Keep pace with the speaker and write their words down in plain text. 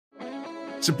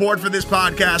Support for this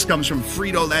podcast comes from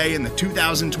Frito-Lay and the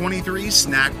 2023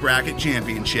 Snack Bracket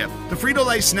Championship. The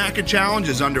Frito-Lay Snack Challenge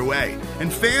is underway,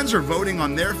 and fans are voting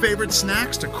on their favorite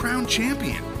snacks to crown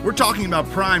champion. We're talking about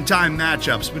prime-time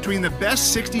matchups between the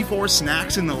best 64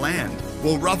 snacks in the land.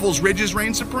 Will Ruffles Ridges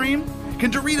reign supreme?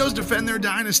 Can Doritos defend their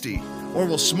dynasty? Or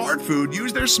will Smart Food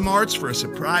use their smarts for a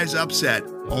surprise upset?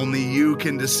 Only you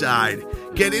can decide.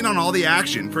 Get in on all the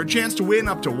action for a chance to win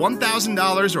up to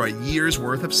 $1,000 or a year's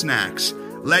worth of snacks.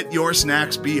 Let your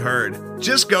snacks be heard.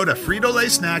 Just go to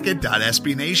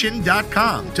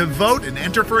fritolaysnacket.sbnation.com to vote and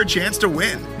enter for a chance to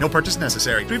win. No purchase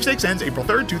necessary. Sweepstakes ends April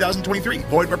 3rd, 2023.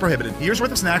 Void where prohibited. Year's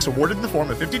worth of snacks awarded in the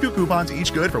form of 52 coupons,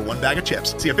 each good for one bag of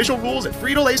chips. See official rules at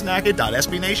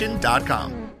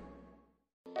fritolaysnacket.sbnation.com.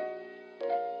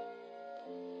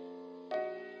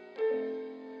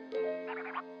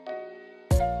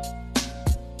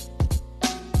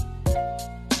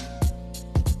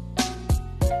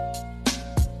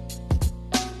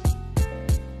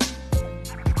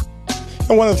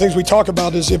 And one of the things we talk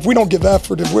about is if we don't give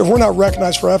effort, if we're not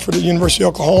recognized for effort at University of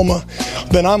Oklahoma,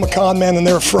 then I'm a con man and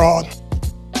they're a fraud.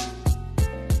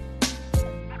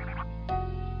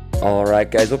 All right,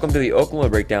 guys, welcome to the Oklahoma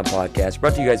Breakdown Podcast,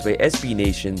 brought to you guys by SB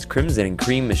Nation's Crimson and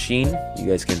Cream Machine. You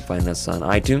guys can find us on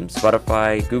iTunes,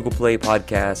 Spotify, Google Play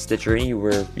Podcast, Stitcher,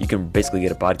 anywhere you can basically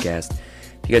get a podcast.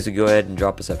 If you guys would go ahead and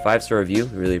drop us a 5-star review,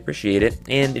 we really appreciate it,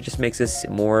 and it just makes us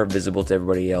more visible to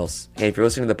everybody else. And if you're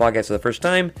listening to the podcast for the first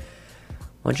time,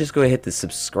 why don't you just go ahead and hit the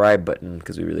subscribe button,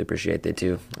 because we really appreciate that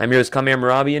too. I'm your host,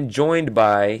 Kamiar and joined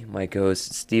by my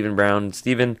co-host, Stephen Brown.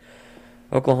 Stephen,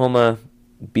 Oklahoma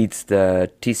beats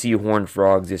the TCU Horned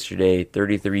Frogs yesterday,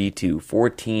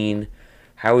 33-14.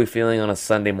 How are we feeling on a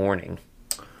Sunday morning?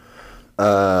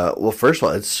 Well, first of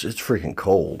all, it's freaking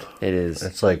cold. It is.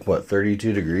 It's like, what,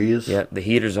 32 degrees? Yeah, the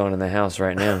heater's on in the house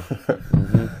right now.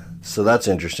 Mm-hmm. So that's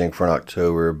interesting for an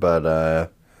October, but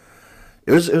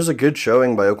it was a good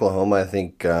showing by Oklahoma. I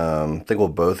think we'll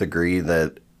both agree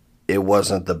that it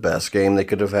wasn't the best game they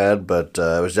could have had, but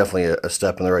it was definitely a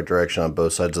step in the right direction on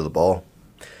both sides of the ball.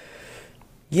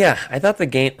 Yeah, I thought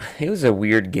it was a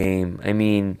weird game. I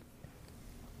mean,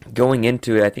 going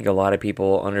into it, I think a lot of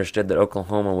people understood that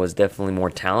Oklahoma was definitely more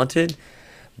talented,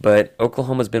 but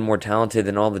Oklahoma's been more talented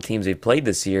than all the teams they've played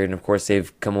this year, and of course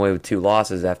they've come away with 2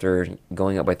 losses after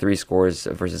going up by 3 scores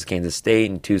versus Kansas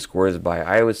State and 2 scores by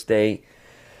Iowa State,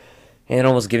 and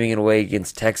almost giving it away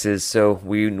against Texas. So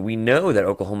we know that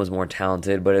Oklahoma's more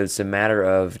talented, but it's a matter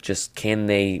of just can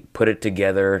they put it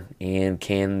together and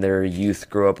can their youth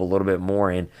grow up a little bit more.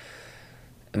 And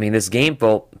I mean, this game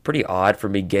felt pretty odd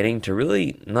from beginning to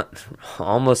really not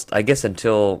almost, I guess,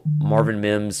 until Marvin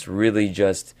Mims really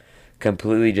just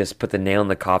completely just put the nail in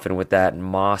the coffin with that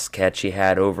Moss catch he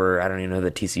had over, I don't even know,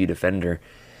 the TCU defender.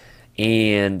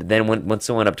 And then once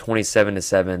it went up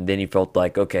 27-7, then you felt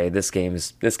like, okay, this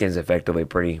game's effectively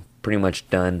pretty much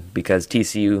done because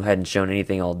TCU hadn't shown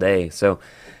anything all day. So,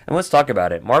 and let's talk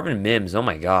about it. Marvin Mims, oh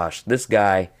my gosh, this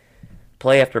guy,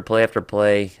 play after play after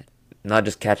play, not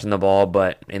just catching the ball,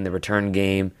 but in the return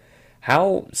game.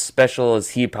 How special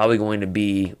is he probably going to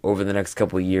be over the next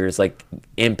couple of years, like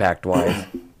impact-wise?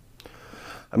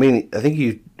 I mean, I think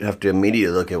you have to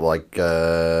immediately look at like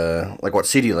what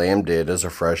CeeDee Lamb did as a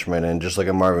freshman, and just like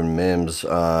a Marvin Mims.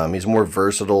 He's more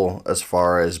versatile as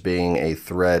far as being a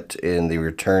threat in the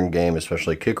return game,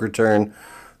 especially kick return.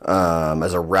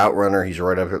 As a route runner, he's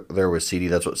right up there with CeeDee.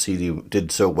 That's what CeeDee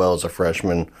did so well as a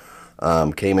freshman.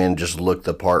 Came in, just looked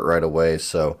the part right away.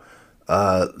 So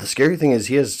the scary thing is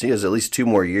he has at least 2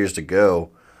 more years to go,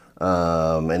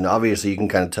 and obviously you can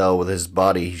kind of tell with his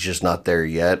body he's just not there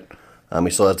yet. He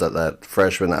still has that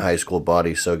freshman, that high school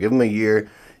body. So give him a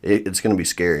year. It's going to be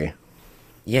scary.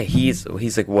 Yeah, he's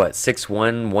like, what,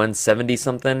 6'1", 170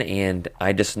 something, and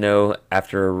I just know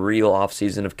after a real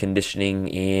offseason of conditioning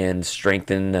and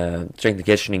strength and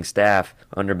conditioning staff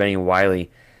under Benny Wiley,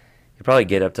 he'll probably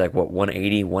get up to like, what,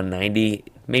 180, 190,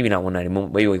 maybe not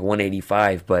 190, maybe like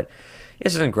 185, but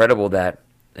it's just incredible that,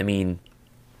 I mean,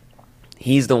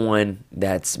 he's the one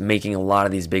that's making a lot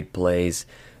of these big plays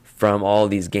from all of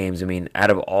these games. I mean,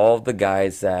 out of all the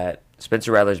guys that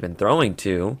Spencer Rattler's been throwing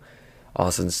to,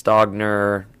 Austin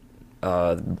Stogner,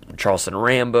 Charleston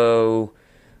Rambo,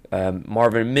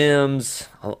 Marvin Mims,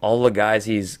 all the guys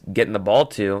he's getting the ball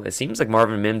to, it seems like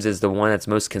Marvin Mims is the one that's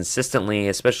most consistently,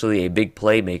 especially a big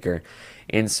playmaker.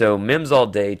 And so Mims all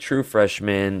day, true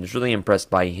freshman, was really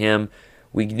impressed by him.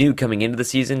 We knew coming into the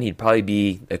season he'd probably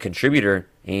be a contributor,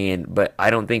 but I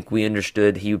don't think we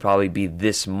understood he would probably be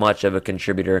this much of a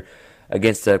contributor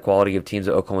against the quality of teams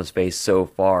that Oklahoma's faced so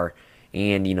far.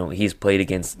 And, you know, he's played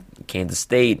against Kansas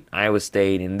State, Iowa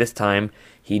State, and this time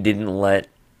he didn't let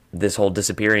this whole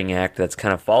disappearing act that's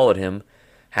kind of followed him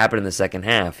happened in the second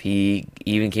half. He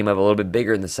even came up a little bit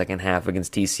bigger in the second half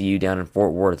against TCU down in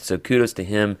Fort Worth. So kudos to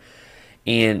him.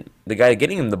 And the guy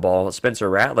getting him the ball, Spencer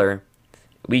Rattler,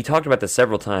 we talked about this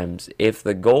several times. If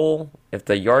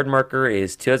the yard marker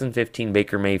is 2015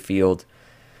 Baker Mayfield,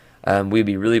 we'd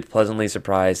be really pleasantly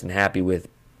surprised and happy with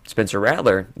Spencer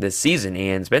Rattler this season.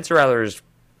 And Spencer Rattler is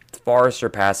far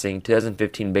surpassing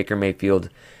 2015 Baker Mayfield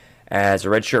as a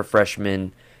redshirt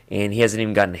freshman, and he hasn't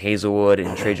even gotten Haselwood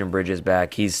and Trajan Bridges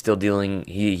back. He's still dealing.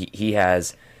 He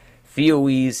has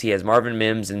Theoes, he has Marvin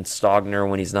Mims and Stogner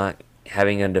when he's not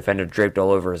having a defender draped all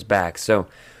over his back. So,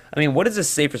 I mean, what does this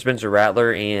say for Spencer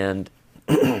Rattler, and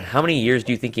how many years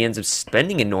do you think he ends up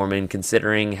spending in Norman,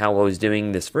 considering how well he's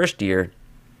doing this first year?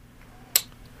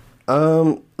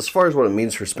 As far as what it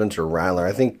means for Spencer Rattler,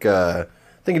 I think it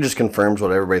just confirms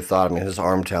what everybody thought. I mean, his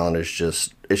arm talent is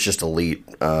just elite.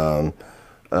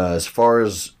 As far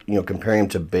as comparing him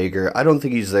to Baker, I don't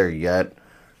think he's there yet.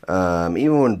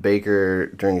 Even when Baker,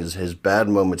 during his bad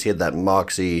moments, he had that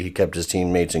moxie. He kept his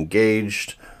teammates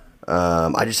engaged.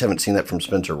 I just haven't seen that from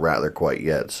Spencer Rattler quite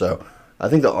yet. So I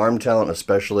think the arm talent,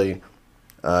 especially,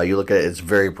 you look at it, it's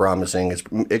very promising.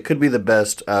 It could be the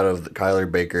best out of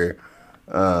Kyler Baker,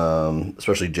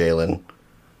 especially Jalen.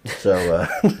 So,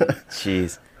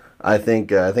 jeez, I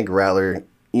think Rattler,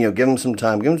 give him some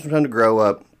time to grow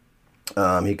up.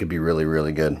 He could be really,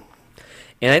 really good.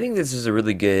 And I think this is a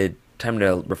really good time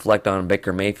to reflect on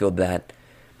Baker Mayfield, that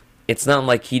it's not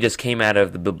like he just came out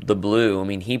of the blue. I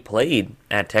mean, he played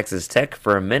at Texas Tech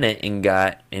for a minute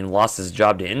and lost his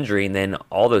job to injury, and then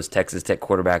all those Texas Tech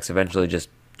quarterbacks eventually just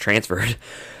transferred.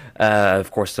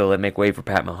 Of course, to make way for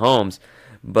Pat Mahomes,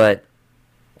 but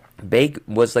Bake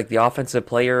was like the offensive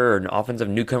player or an offensive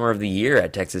newcomer of the year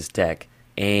at Texas Tech,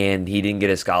 and he didn't get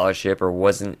a scholarship or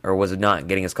was not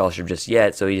getting a scholarship just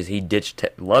yet. So he ditched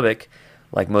Lubbock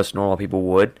like most normal people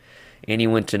would, and he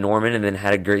went to Norman and then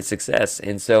had a great success.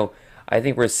 And so I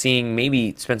think we're seeing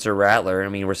maybe Spencer Rattler. I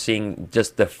mean, we're seeing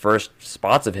just the first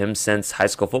spots of him since high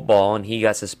school football, and he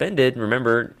got suspended.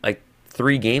 Remember, like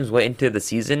 3 games went into the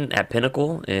season at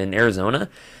Pinnacle in Arizona.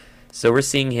 So we're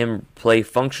seeing him play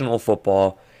functional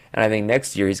football. And I think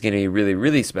next year he's going to be really,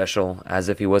 really special, as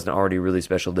if he wasn't already really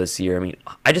special this year. I mean,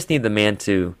 I just need the man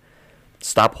to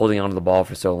stop holding onto the ball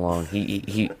for so long.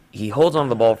 He holds onto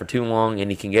the ball for too long, and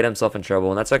he can get himself in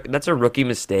trouble. And that's a rookie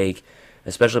mistake,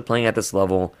 especially playing at this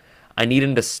level. I need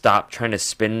him to stop trying to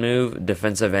spin move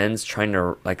defensive ends, trying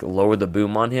to lower the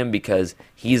boom on him, because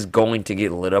he's going to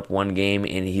get lit up one game,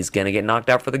 and he's going to get knocked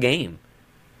out for the game.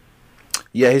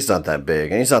 Yeah, he's not that big,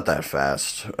 and he's not that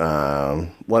fast.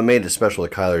 What made it special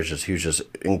with Kyler is he was just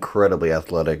incredibly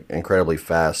athletic, incredibly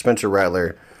fast. Spencer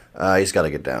Rattler, he's got to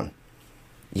get down.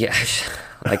 Yeah,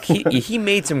 he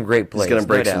made some great plays. He's going to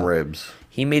break some ribs.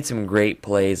 He made some great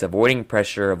plays, avoiding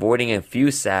pressure, avoiding a few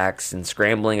sacks, and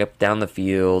scrambling up down the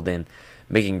field, and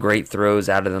making great throws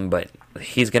out of them. But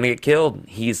he's going to get killed.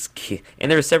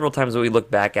 And there were several times that we look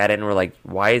back at it and we're like,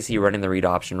 why is he running the read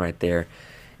option right there?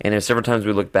 And there's several times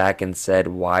we looked back and said,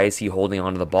 why is he holding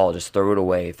onto the ball? Just throw it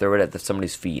away. Throw it at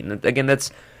somebody's feet. And again,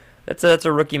 that's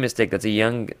a rookie mistake. That's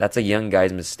a young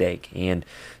guy's mistake. And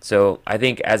so I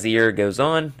think as the year goes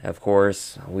on, of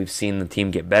course, we've seen the team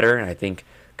get better. And I think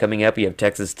coming up, you have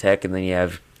Texas Tech, and then you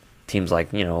have teams like,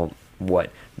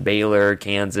 Baylor,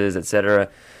 Kansas, etc.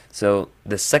 So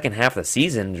the second half of the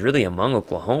season is really among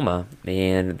Oklahoma,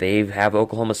 and they have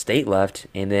Oklahoma State left,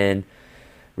 and then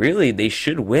really, they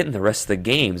should win the rest of the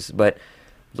games. But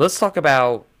let's talk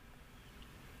about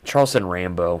Charleston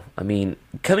Rambo. I mean,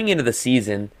 coming into the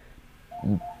season,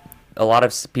 a lot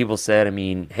of people said,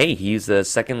 hey, he's the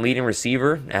second leading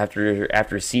receiver after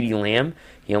CeeDee Lamb.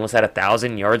 He almost had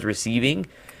 1,000 yards receiving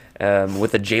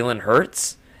with a Jalen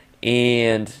Hurts.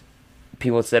 And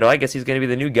people said, I guess he's going to be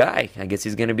the new guy. I guess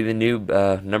he's going to be the new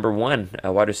number 1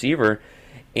 wide receiver.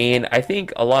 And I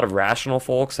think a lot of rational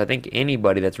folks, I think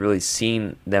anybody that's really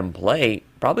seen them play,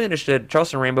 probably understood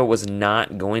Charleston Rambo was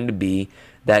not going to be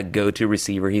that go-to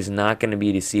receiver. He's not going to be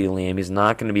a CeeDee Lamb. He's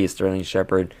not going to be a Sterling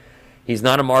Shepard. He's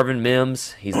not a Marvin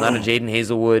Mims. He's not a Jaden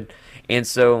Haselwood. And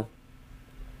so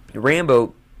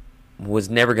Rambo was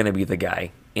never going to be the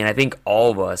guy. And I think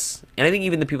all of us, and I think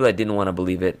even the people that didn't want to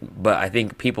believe it, but I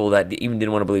think people that even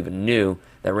didn't want to believe it knew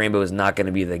that Rambo was not going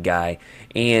to be the guy.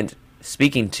 And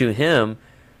speaking to him,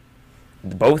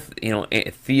 both,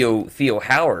 Theo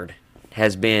Howard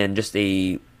has been just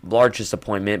a large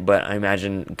disappointment, but I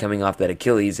imagine coming off that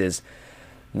Achilles is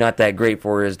not that great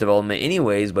for his development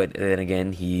anyways. But then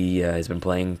again, he has been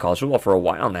playing college football for a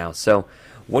while now. So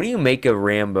What do you make of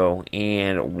Rambo?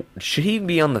 And should he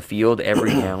be on the field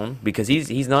every down? Because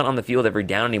he's not on the field every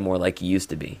down anymore like he used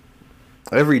to be.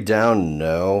 Every down,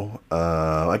 no.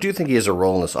 I do think he has a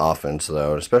role in this offense,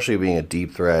 though, especially being a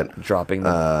deep threat. Dropping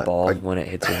the ball when it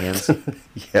hits your hands.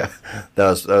 Yeah,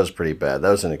 that was pretty bad.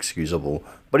 That was inexcusable.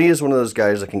 But he is one of those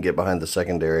guys that can get behind the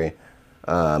secondary.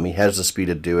 He has the speed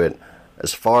to do it.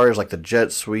 As far as like the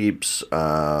jet sweeps,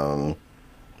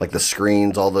 like the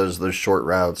screens, all those short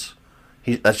routes,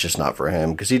 that's just not for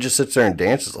him because he just sits there and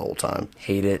dances the whole time.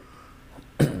 Hate it.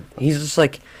 He's just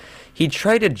like he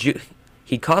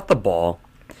caught the ball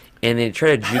and then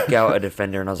tried to juke out a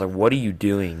defender, and I was like, "What are you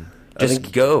doing?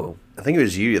 Just go." I think it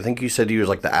was you. I think you said he was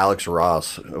like the Alex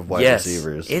Ross of wide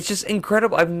receivers. It's just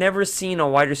incredible. I've never seen a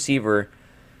wide receiver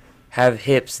have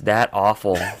hips that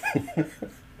awful.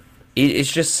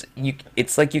 It's just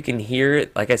it's like you can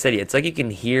hear, like I said, it's like you can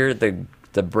hear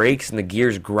the brakes and the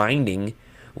gears grinding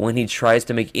when he tries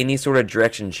to make any sort of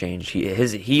direction change.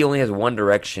 He only has one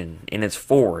direction, and it's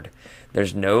forward.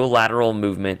 There's no lateral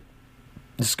movement.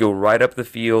 Just go right up the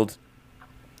field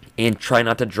and try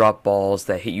not to drop balls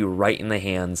that hit you right in the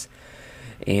hands.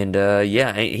 And,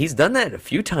 he's done that a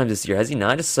few times this year, has he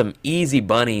not? Just some easy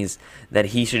bunnies that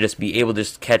he should just be able to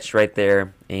just catch right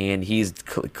there. And he's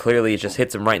clearly, it just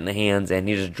hits him right in the hands, and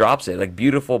he just drops it. Like,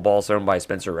 beautiful ball thrown by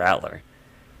Spencer Rattler.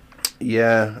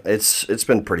 Yeah, it's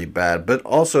been pretty bad. But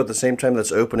also, at the same time,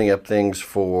 that's opening up things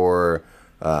for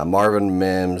Marvin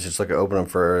Mims. It's like an opening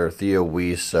for Theo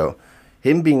Weiss. So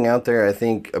him being out there, I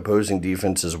think opposing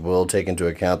defenses will take into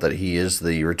account that he is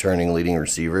the returning leading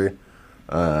receiver.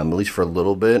 At least for a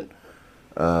little bit.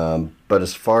 But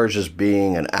as far as just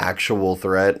being an actual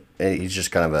threat, he's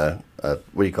just kind of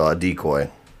a decoy.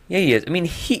 Yeah, he is. I mean,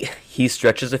 he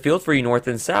stretches the field for you north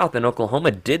and south, and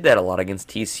Oklahoma did that a lot against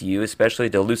TCU, especially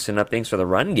to loosen up things for the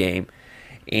run game.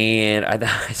 And I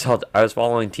was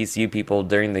following TCU people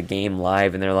during the game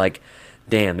live, and they're like,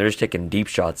 damn, they're just taking deep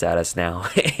shots at us now.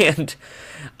 And,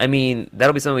 I mean,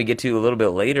 that'll be something we get to a little bit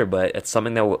later, but it's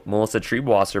something that Melissa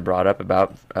Triebwasser brought up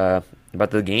about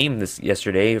the game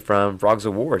yesterday from Frogs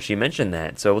of War. She mentioned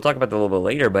that. So we'll talk about that a little bit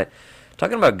later. But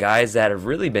talking about guys that have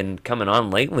really been coming on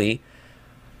lately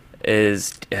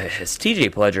is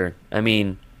TJ Pledger. I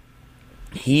mean,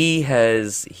 he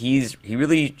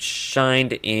really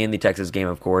shined in the Texas game,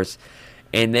 of course.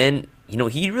 And then,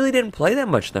 he really didn't play that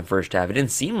much in the first half.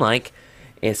 It seemed like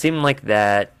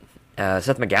that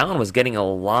Seth McGowan was getting a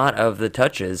lot of the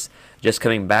touches just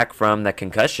coming back from that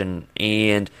concussion,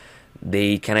 and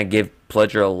they kind of give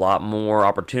Pledger a lot more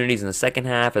opportunities in the second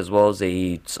half, as well as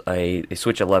a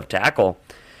switch at left tackle.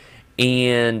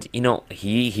 And,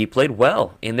 he played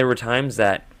well, and there were times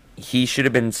that he should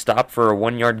have been stopped for a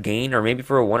 1-yard gain or maybe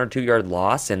for a 1 or 2 yard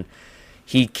loss, and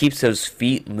he keeps those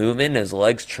feet moving, his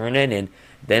legs churning, and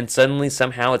then suddenly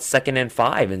somehow it's 2nd and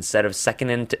 5 instead of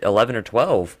 2nd and 11 or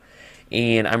 12.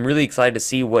 And I'm really excited to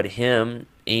see what him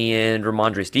and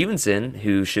Ramondre Stevenson,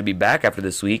 who should be back after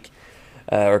this week,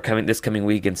 this coming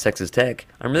week against Texas Tech,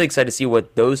 I'm really excited to see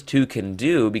what those two can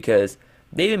do because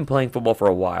they've been playing football for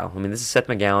a while. I mean, this is Seth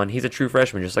McGowan. He's a true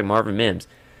freshman, just like Marvin Mims.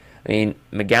 I mean,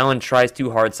 McGowan tries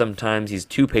too hard sometimes. He's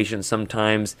too patient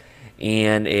sometimes.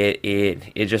 And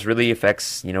it just really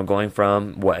affects, going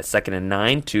from, 2nd and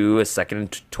 9 to a 2nd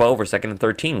and 12 or 2nd and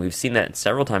 13. We've seen that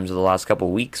several times over the last couple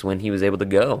of weeks when he was able to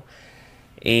go.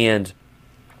 And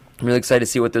I'm really excited to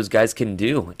see what those guys can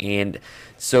do. And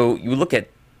so you look at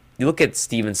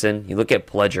Stevenson, you look at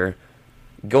Pledger.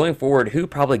 Going forward, who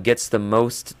probably gets the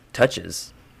most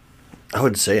touches? I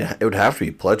would say it would have to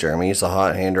be Pledger. I mean, he's a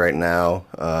hot hand right now.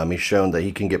 He's shown that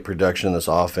he can get production in this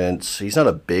offense. He's not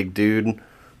a big dude.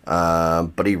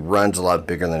 But he runs a lot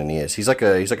bigger than he is. He's like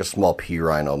a small P.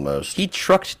 Ryan almost. He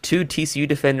trucked 2 TCU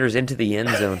defenders into the end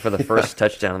zone for the first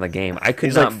touchdown of the game. I could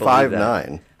He's not like believe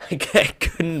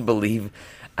 5'9".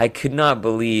 I could not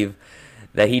believe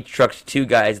that he trucked 2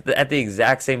 guys at the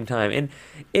exact same time. And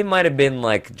it might have been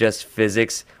like just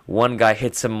physics. One guy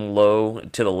hits him low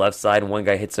to the left side, and one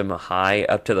guy hits him high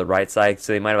up to the right side.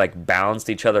 So they might have like bounced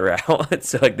each other out.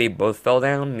 So like they both fell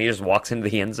down, and he just walks into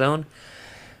the end zone.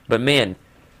 But man,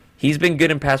 he's been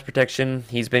good in pass protection.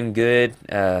 He's been good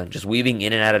just weaving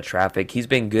in and out of traffic. He's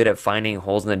been good at finding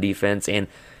holes in the defense. And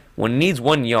when he needs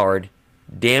 1 yard,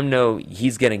 damn no,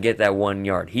 he's going to get that 1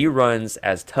 yard. He runs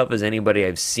as tough as anybody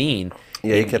I've seen.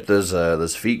 Yeah, he kept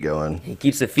those feet going. He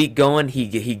keeps the feet going.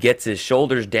 He gets his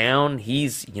shoulders down.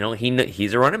 He's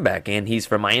a running back, and he's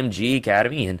from IMG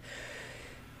Academy, and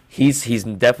he's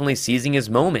definitely seizing his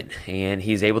moment, and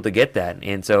he's able to get that.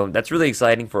 And so that's really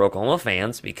exciting for Oklahoma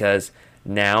fans because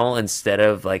now instead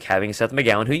of like having Seth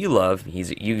McGowan, who you love,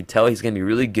 you can tell he's going to be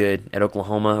really good at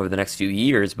Oklahoma over the next few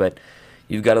years, but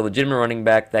You've got a legitimate running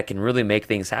back that can really make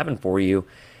things happen for you.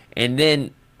 And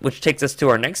then, which takes us to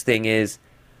our next thing is,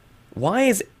 why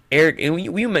is Erik, and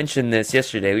you mentioned this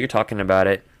yesterday, we were talking about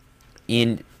it,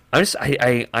 and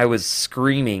I was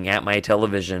screaming at my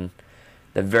television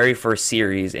the very first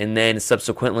series, and then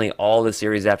subsequently all the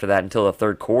series after that until the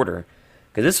third quarter.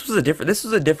 Because this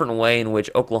was a different way in which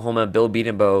Oklahoma, Bill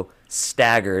Bedenbaugh,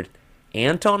 staggered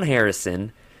Anton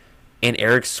Harrison and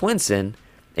Erik Swenson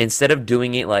instead of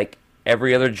doing it like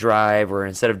every other drive or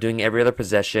instead of doing every other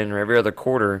possession or every other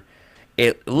quarter.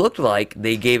 It looked like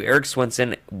they gave Erik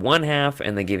Swenson one half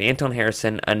and they gave Anton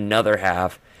Harrison another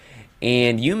half.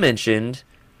 And you mentioned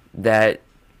that,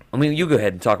 I mean, you go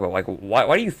ahead and talk about like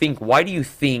why do you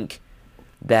think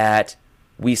that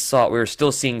we were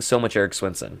still seeing so much Erik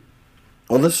Swenson?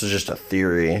 Well, this is just a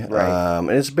theory, right. And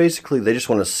it's basically they just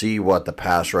want to see what the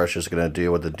pass rush is going to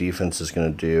do, what the defense is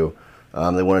going to do.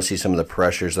 They want to see some of the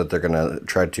pressures that they're going to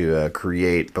try to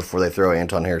create before they throw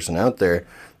Anton Harrison out there.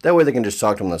 That way they can just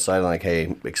talk to him on the sideline like,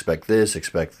 hey, expect this.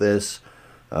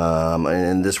 And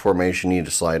in this formation, you need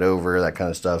to slide over, that kind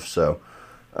of stuff. So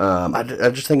I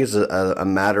just think it's a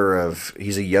matter of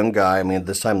he's a young guy. I mean,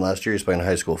 this time last year, he was playing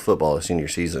high school football his senior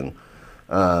season.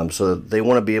 So they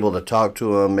want to be able to talk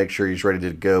to him, make sure he's ready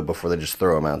to go before they just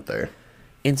throw him out there.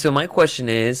 And so my question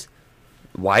is,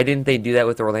 why didn't they do that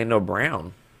with Orlando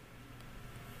Brown?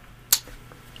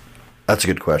 That's a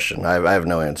good question. I have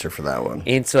no answer for that one.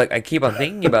 And so like, I keep on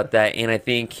thinking about that, and I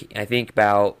think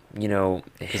about,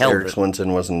 Erik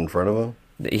Swenson wasn't in front of him?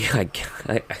 Yeah,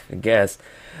 I guess.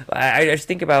 I just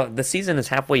think about the season is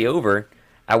halfway over.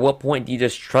 At what point do you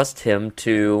just trust him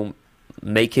to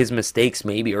make his mistakes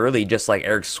maybe early, just like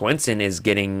Erik Swenson is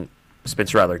getting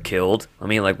Spencer Rattler killed? I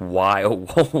mean, like, why?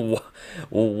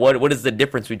 What is the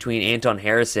difference between Anton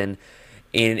Harrison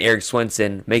and Erik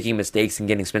Swenson making mistakes and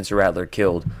getting Spencer Rattler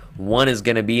killed? One is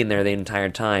going to be in there the entire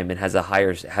time and has a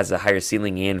higher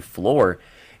ceiling and floor.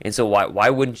 And so why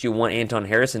wouldn't you want Anton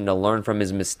Harrison to learn from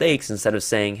his mistakes instead of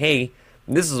saying, hey,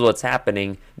 this is what's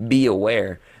happening, be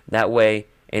aware? That way,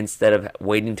 instead of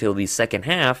waiting till the second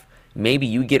half, maybe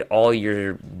you get all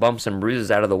your bumps and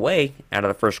bruises out of the way out of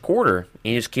the first quarter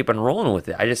and you just keep on rolling with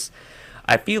it.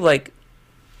 I feel like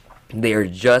they are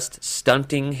just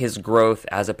stunting his growth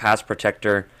as a pass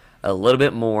protector a little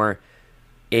bit more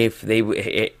if they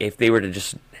were to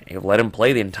just let him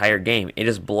play the entire game. It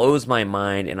just blows my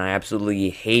mind, and I absolutely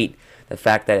hate the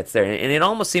fact that it's there. And it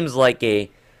almost seems like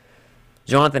a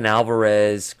Jonathan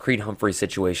Alvarez, Creed Humphrey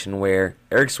situation where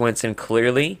Erik Swenson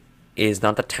clearly is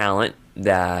not the talent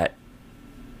that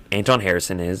Anton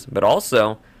Harrison is, but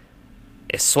also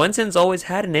Swenson's always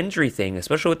had an injury thing,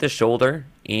 especially with his shoulder,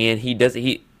 and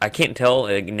I can't tell,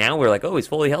 now we're like, oh, he's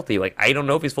fully healthy. Like, I don't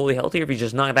know if he's fully healthy or if he's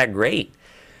just not that great.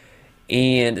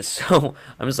 And so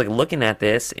I'm just like looking at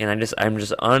this, and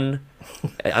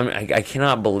I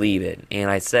cannot believe it. And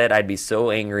I said I'd be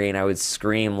so angry and I would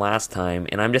scream last time,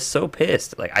 and I'm just so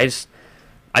pissed. Like, I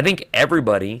think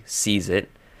everybody sees it.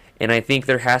 And I think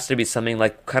there has to be something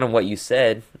like kind of what you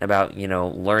said about,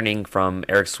 learning from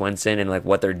Erik Swenson and like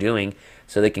what they're doing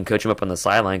so they can coach him up on the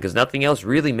sideline, because nothing else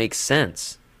really makes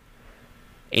sense.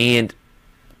 And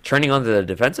turning on the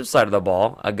defensive side of the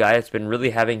ball, a guy that's been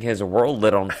really having his world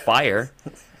lit on fire,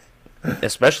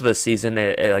 especially this season,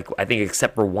 like I think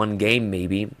except for one game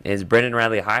maybe, is Brendan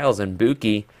Riley-Hiles and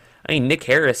Bookie. I mean, Nick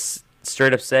Harris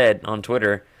straight up said on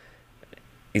Twitter,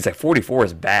 he's like, 44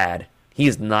 is bad. He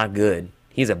is not good.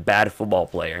 He's a bad football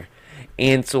player.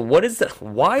 And so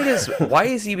why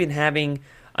has he been having,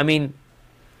 I mean,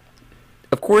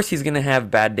 of course he's going to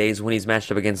have bad days when he's matched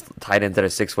up against tight ends that are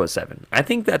 6'7". I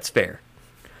think that's fair.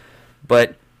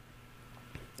 But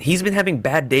he's been having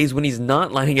bad days when he's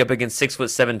not lining up against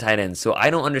 6'7" tight ends. So I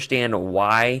don't understand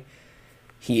why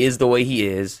he is the way he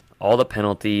is. All the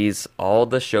penalties, all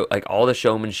the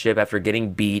showmanship after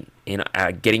getting beat and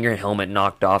getting your helmet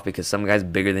knocked off because some guy's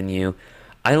bigger than you.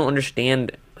 I don't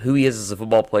understand who he is as a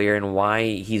football player and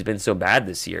why he's been so bad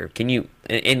this year. Can you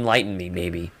enlighten me,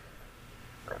 maybe?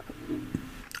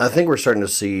 I think we're starting to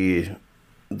see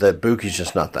that Bookie's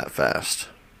just not that fast.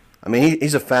 I mean,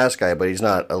 he's a fast guy, but he's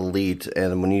not elite.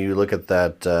 And when you look at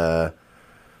that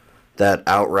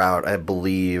out route, I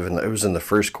believe, and it was in the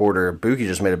first quarter, Bookie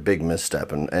just made a big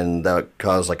misstep, and that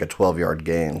caused like a 12-yard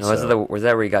gain. Oh, was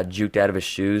that where he got juked out of his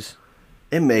shoes?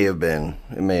 It may have been.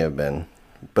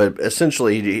 But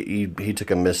essentially, he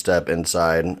took a misstep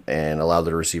inside and allowed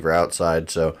the receiver outside.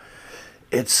 So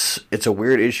it's a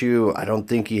weird issue. I don't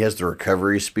think he has the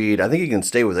recovery speed. I think he can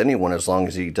stay with anyone as long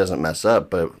as he doesn't mess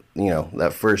up. But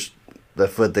that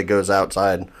foot that goes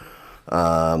outside,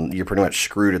 you're pretty much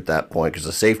screwed at that point because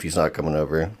the safety's not coming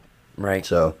over. Right.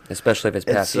 So especially if it's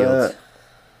Pat Fields.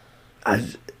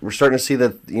 we're starting to see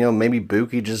that maybe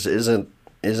Bookie just isn't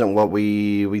what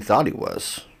we thought he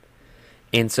was.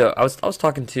 And so I was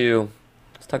talking to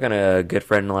a good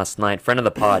friend last night, friend of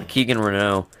the pod, Keegan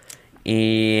Renault,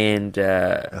 and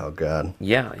oh god,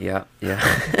 yeah.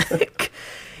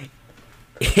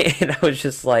 And I was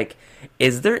just like,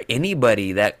 is there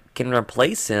anybody that can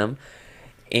replace him?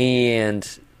 And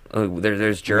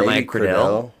there's Jeremiah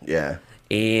Cradell. Yeah.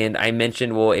 And I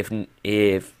mentioned, well,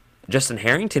 if Justin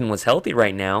Harrington was healthy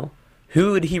right now,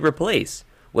 who would he replace?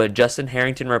 Would Justin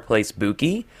Harrington replace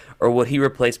Bookie, or would he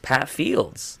replace Pat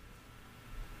Fields?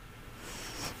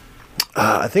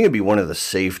 I think it'd be one of the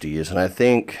safeties, and I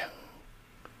think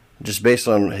just based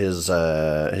on his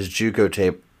JUCO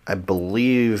tape, I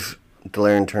believe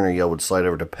Delarian Turner-Yell would slide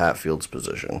over to Pat Fields'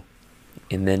 position.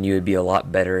 And then you would be a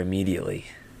lot better immediately.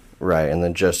 Right, and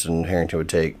then Justin Harrington would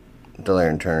take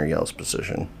Delarian Turner-Yell's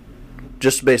position.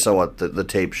 Just based on what the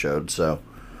tape showed, so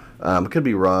could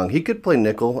be wrong. He could play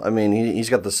nickel. I mean, he's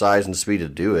got the size and speed to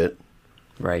do it.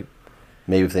 Right.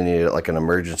 Maybe if they needed like an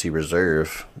emergency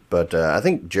reserve. But I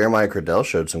think Jeremiah Cradell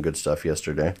showed some good stuff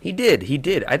yesterday. He did.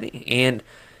 I think, and,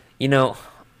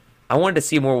 I wanted to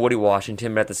see more Woody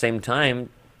Washington, but at the same time,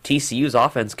 TCU's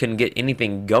offense couldn't get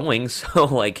anything going,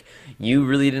 so you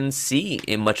really didn't see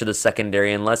in much of the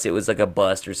secondary unless it was like a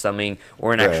bust or something,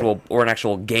 or an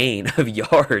actual gain of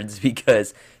yards,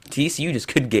 because TCU just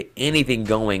couldn't get anything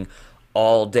going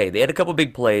all day. They had a couple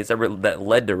big plays that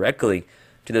led directly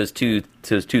to those two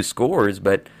scores,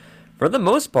 but for the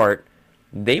most part,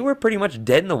 they were pretty much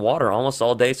dead in the water almost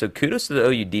all day. So kudos to the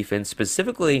OU defense,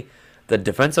 specifically the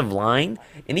defensive line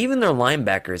and even their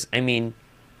linebackers. I mean,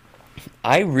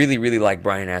 I really, really like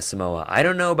Brian Asamoah. I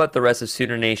don't know about the rest of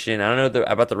Sooner Nation. I don't know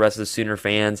about the rest of the Sooner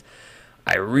fans.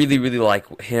 I really, really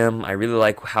like him. I really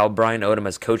like how Brian Odom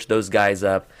has coached those guys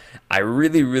up. I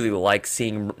really, really like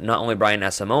seeing not only Brian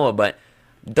Asamoah, but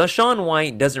Deshaun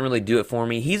White doesn't really do it for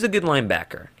me. He's a good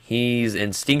linebacker. He's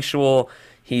instinctual.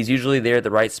 He's usually there at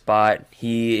the right spot.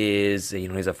 He is,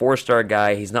 he's a 4-star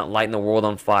guy. He's not lighting the world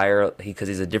on fire because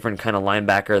he's a different kind of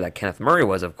linebacker that Kenneth Murray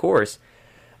was, of course.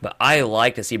 But I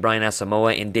like to see Brian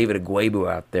Asamoah and David Agwebu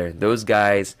out there. Those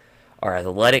guys are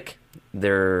athletic.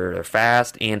 They're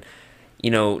fast. And,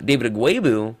 David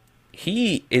Agwebu,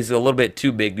 he is a little bit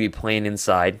too big to be playing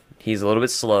inside. He's a little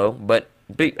bit slow. But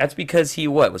that's because he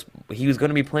was going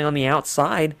to be playing on the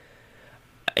outside.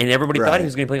 And everybody thought he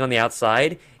was going to be playing on the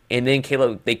outside. And then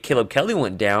Caleb Kelly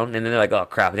went down. And then they're like, oh,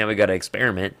 crap, now we got to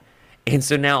experiment. And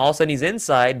so now all of a sudden he's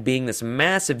inside being this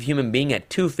massive human being at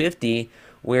 250,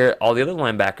 where all the other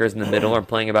linebackers in the middle are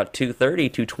playing about 230,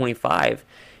 225.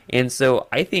 And so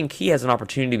I think he has an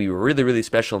opportunity to be really, really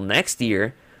special next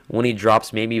year when he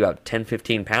drops maybe about 10,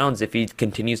 15 pounds if he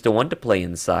continues to want to play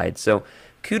inside. So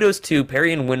kudos to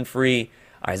Perry and Winfrey,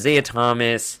 Isaiah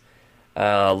Thomas,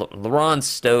 LaRon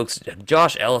Stokes,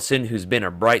 Josh Ellison, who's been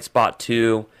a bright spot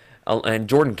too, and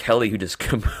Jordan Kelly, who just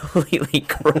completely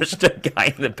crushed a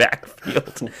guy in the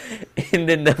backfield. And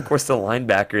then, of course, the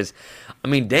linebackers. I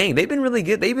mean, dang, they've been really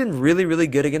good. They've been really, really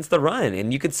good against the run.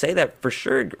 And you could say that for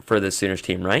sure for the Sooners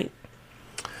team, right?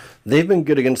 They've been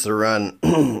good against the run.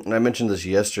 And I mentioned this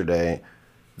yesterday.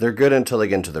 They're good until they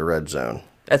get into the red zone.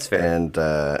 That's fair. And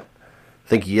I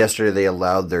think yesterday they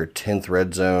allowed their 10th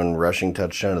red zone rushing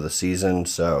touchdown of the season.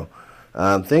 So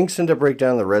things tend to break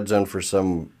down the red zone for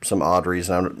some odd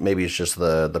reason. Maybe it's just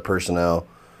the personnel.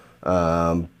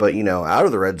 But, out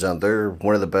of the red zone, they're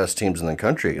one of the best teams in the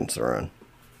country against the run.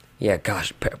 Yeah,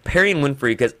 gosh, Perry and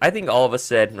Winfrey, because I think all of us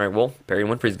said, right, well, Perry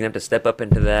and Winfrey's going to have to step up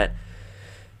into that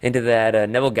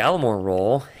Neville Gallimore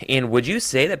role. And would you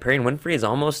say that Perry and Winfrey has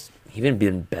almost even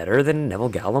been better than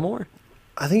Neville Gallimore?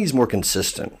 I think he's more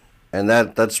consistent, and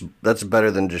that's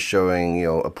better than just showing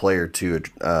a play or two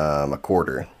a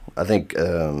quarter. I think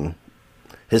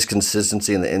his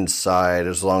consistency in the inside,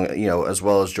 as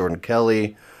well as Jordan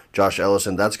Kelly, Josh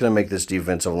Ellison, that's going to make this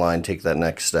defensive line take that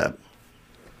next step.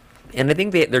 And I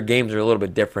think their games are a little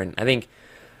bit different. I think,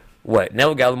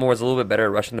 Neville Gallimore is a little bit better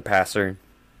at rushing the passer.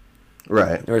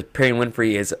 Right. Whereas Perry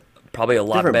Winfrey is probably a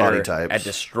lot Different better body types. at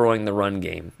destroying the run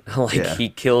game. Yeah. He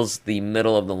kills the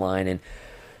middle of the line. And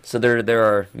so there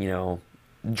are,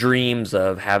 dreams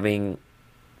of having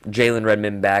Jalen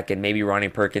Redmond back, and maybe Ronnie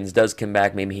Perkins does come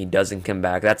back, maybe he doesn't come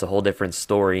back. That's a whole different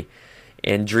story.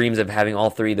 And dreams of having all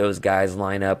three of those guys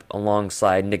line up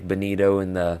alongside Nick Benito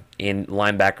in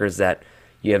linebackers that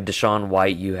you have Deshaun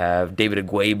White, you have David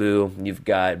Agwebu, you've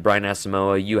got Brian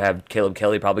Asamoah, you have Caleb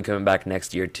Kelly probably coming back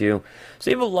next year too. So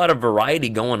you have a lot of variety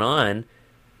going on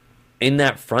in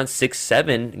that front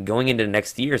 6-7 going into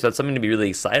next year. So that's something to be really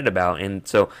excited about. And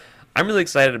so I'm really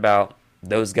excited about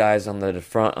those guys on the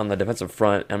defensive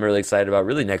front, I'm really excited about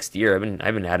really next year. I've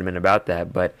been adamant about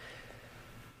that, but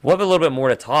we'll have a little bit more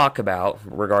to talk about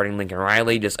regarding Lincoln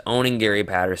Riley just owning Gary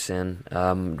Patterson,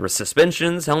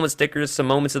 suspensions, helmet stickers, some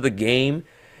moments of the game,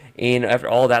 and after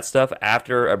all that stuff,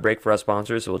 after a break for our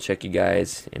sponsors. So we'll check you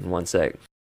guys in one sec.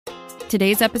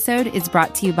 Today's episode is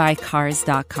brought to you by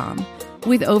Cars.com.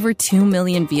 With over 2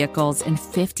 million vehicles and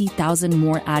 50,000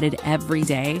 more added every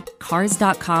day,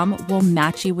 Cars.com will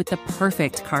match you with the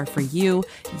perfect car for you,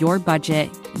 your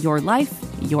budget, your life,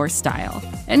 your style.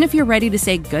 And if you're ready to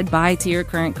say goodbye to your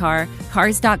current car,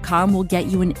 Cars.com will get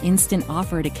you an instant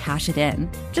offer to cash it in.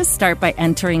 Just start by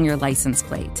entering your license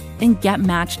plate and get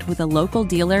matched with a local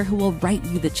dealer who will write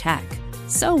you the check.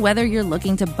 So whether you're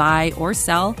looking to buy or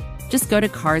sell, just go to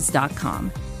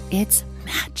Cars.com. It's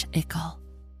magical.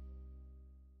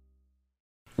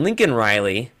 Lincoln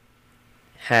Riley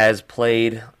has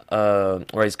played, or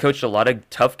he's coached a lot of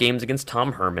tough games against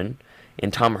Tom Herman,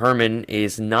 and Tom Herman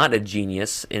is not a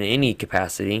genius in any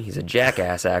capacity. He's a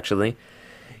jackass, actually.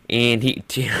 And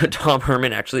Tom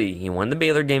Herman he won the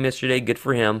Baylor game yesterday. Good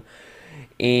for him.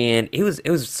 And it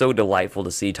was so delightful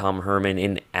to see Tom Herman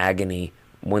in agony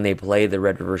when they played the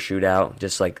Red River Shootout,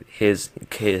 just like his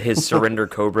surrender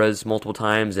cobras multiple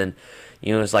times, and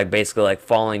it's like basically like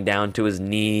falling down to his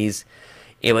knees.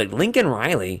 And like Lincoln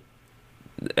Riley,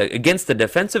 against the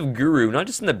defensive guru, not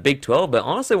just in the Big 12, but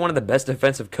honestly one of the best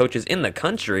defensive coaches in the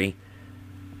country,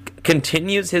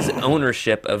 continues his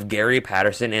ownership of Gary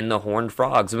Patterson and the Horned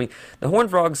Frogs. I mean, the Horned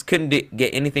Frogs couldn't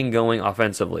get anything going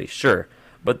offensively, sure,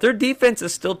 but their defense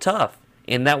is still tough,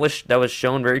 and that was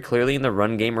shown very clearly in the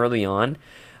run game early on.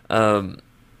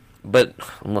 But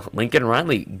Lincoln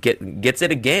Riley gets it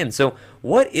again. So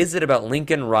what is it about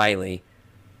Lincoln Riley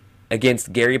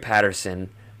against Gary Patterson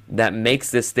that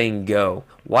makes this thing go?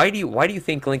 Why do you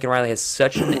think Lincoln Riley has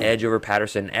such an edge over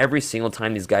Patterson every single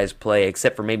time these guys play,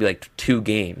 except for maybe like 2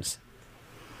 games?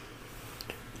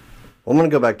 Well, I'm going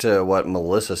to go back to what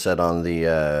Melissa said on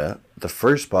the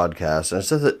first podcast, and it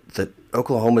said that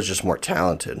Oklahoma's just more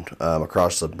talented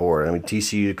across the board. I mean,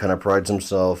 TCU kind of prides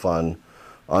himself on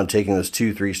taking those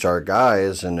 2 3-star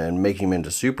guys and making them into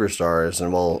superstars.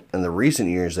 And well, in the recent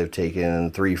years, they've taken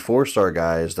 3 4-star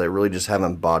guys that really just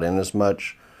haven't bought in as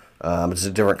much. It's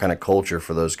a different kind of culture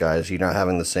for those guys. You're not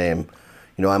having the same,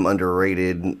 I'm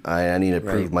underrated, I need to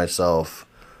prove myself.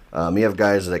 You have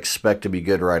guys that expect to be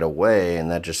good right away,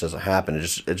 and that just doesn't happen.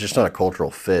 It's just not a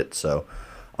cultural fit. So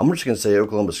I'm just going to say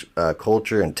Oklahoma's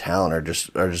culture and talent are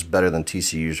just better than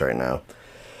TCU's right now.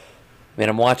 Man,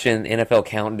 I'm watching NFL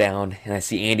Countdown, and I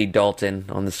see Andy Dalton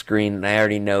on the screen, and I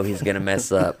already know he's going to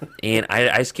mess up. And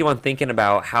I just keep on thinking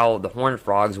about how the Horned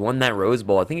Frogs won that Rose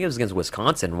Bowl. I think it was against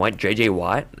Wisconsin. J.J.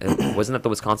 Watt, wasn't that the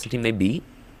Wisconsin team they beat?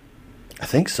 I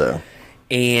think so.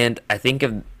 And I think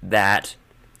of that,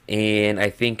 and I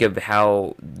think of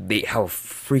how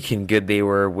freaking good they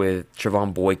were with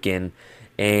Trevon Boykin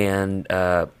and,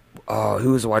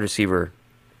 who was the wide receiver?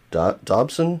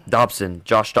 Dobson,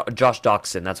 Josh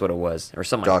Doxson, that's what it was, or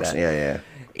something like that. Yeah.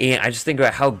 And I just think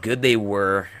about how good they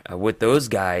were with those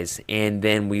guys, and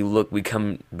then we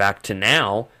come back to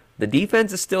now. The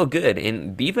defense is still good,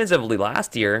 and defensively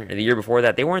last year and the year before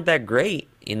that, they weren't that great.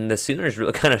 And the Sooners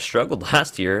really kind of struggled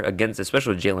last year against,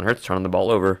 especially with Jalen Hurts turning the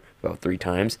ball over about 3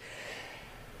 times.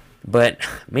 But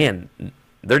man,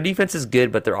 their defense is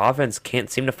good, but their offense can't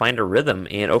seem to find a rhythm.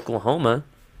 And Oklahoma,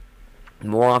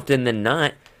 more often than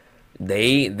not,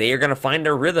 they are going to find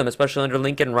their rhythm, especially under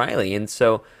Lincoln Riley. And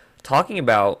so talking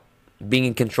about being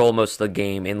in control most of the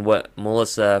game, and what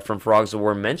Melissa from Frogs of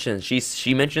War mentioned,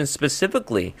 she mentioned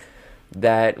specifically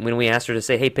that when we asked her to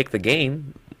say, hey, pick the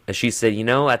game, she said,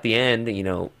 at the end,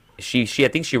 she I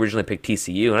think she originally picked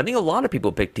TCU. And I think a lot of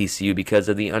people picked TCU because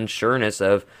of the unsureness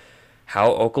of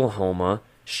how Oklahoma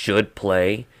should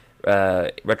play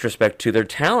retrospect to their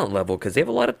talent level, because they have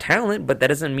a lot of talent, but that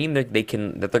doesn't mean that they're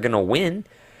going to win.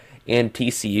 And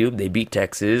TCU, they beat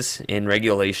Texas in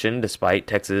regulation despite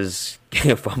Texas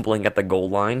fumbling at the goal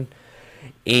line.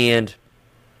 And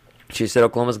she said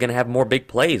Oklahoma's going to have more big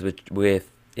plays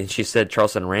and she said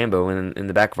Charleston Rambo. And in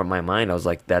the back of my mind, I was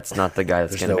like, that's not the guy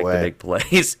that's going to make the big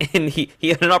plays. And he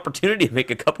had an opportunity to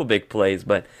make a couple big plays,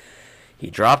 but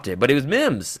he dropped it. But it was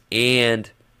Mims.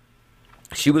 And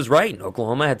she was right.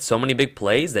 Oklahoma had so many big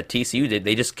plays that TCU did.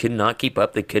 They just could not keep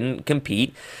up. They couldn't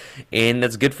compete, and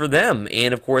that's good for them.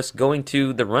 And, of course, going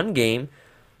to the run game,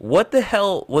 what the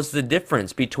hell was the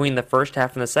difference between the first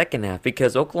half and the second half?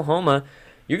 Because Oklahoma,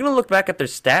 you're going to look back at their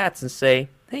stats and say,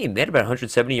 hey, they had about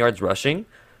 170 yards rushing.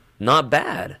 Not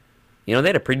bad. They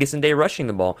had a pretty decent day rushing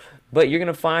the ball. But you're going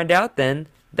to find out then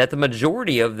that the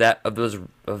majority of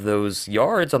those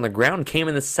yards on the ground came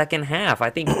in the second half. I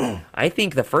think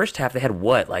the first half they had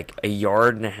like a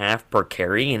yard and a half per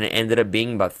carry, and it ended up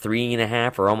being about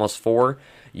 3.5 or almost 4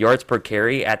 yards per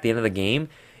carry at the end of the game.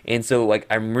 And so like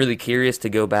I'm really curious to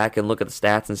go back and look at the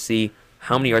stats and see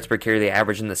how many yards per carry they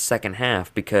averaged in the second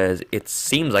half, because it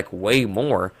seems like way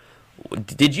more.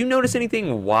 Did you notice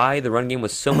anything why the run game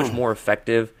was so much more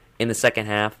effective in the second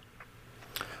half?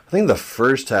 I think the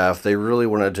first half, they really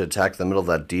wanted to attack the middle of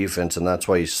that defense, and that's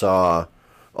why you saw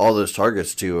all those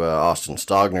targets to Austin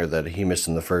Stogner that he missed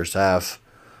in the first half.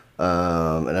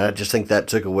 And I just think that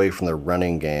took away from the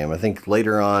running game. I think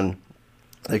later on,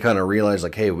 they kind of realized,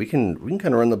 like, hey, we can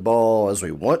kind of run the ball as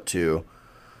we want to.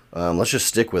 Let's just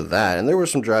stick with that. And there were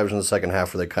some drives in the second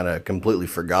half where they kind of completely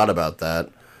forgot about that.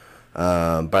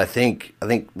 But I think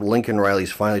Lincoln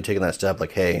Riley's finally taken that step,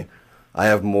 like, hey, I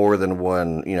have more than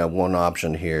one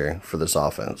option here for this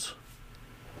offense.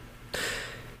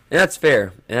 And that's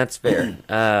fair.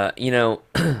 I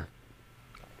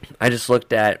just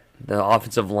looked at the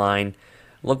offensive line.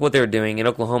 Look what they were doing in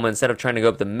Oklahoma. Instead of trying to go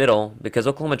up the middle, because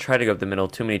Oklahoma tried to go up the middle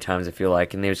too many times, I feel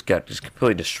like, and they just got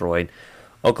completely destroyed.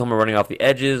 Oklahoma running off the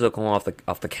edges, Oklahoma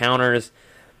off the counters.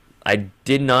 I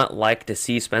did not like to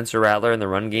see Spencer Rattler in the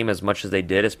run game as much as they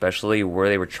did, especially where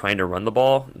they were trying to run the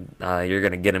ball. You're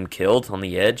going to get him killed on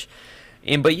the edge.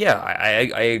 But yeah,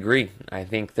 I agree. I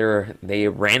think they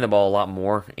ran the ball a lot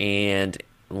more and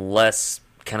less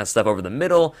kind of stuff over the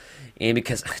middle. And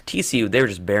because TCU, they were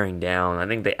just bearing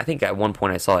down. I think at one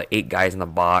point I saw 8 guys in the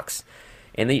box,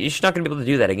 and you're just not going to be able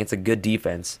to do that against a good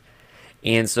defense.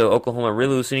 And so Oklahoma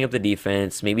really loosening up the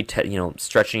defense, maybe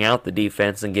stretching out the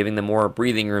defense and giving them more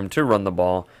breathing room to run the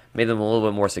ball, made them a little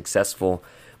bit more successful.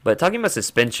 But talking about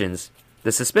suspensions,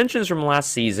 the suspensions from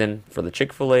last season for the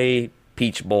Chick-fil-A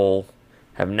Peach Bowl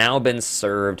have now been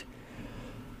served.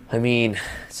 I mean,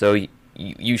 so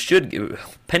you should,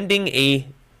 pending a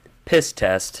piss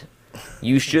test,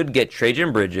 you should get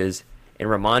Trajan Bridges and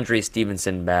Ramondre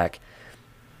Stevenson back.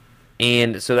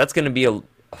 And so that's going to be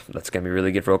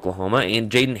really good for Oklahoma.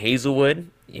 And Jaden Haselwood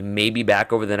may be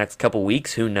back over the next couple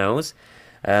weeks. Who knows?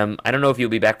 I don't know if he'll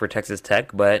be back for Texas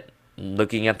Tech, but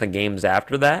looking at the games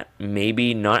after that,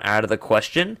 maybe not out of the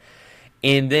question.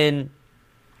 And then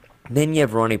you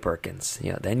have Ronnie Perkins.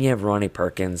 Yeah, then you have Ronnie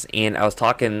Perkins. And I was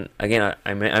talking, again,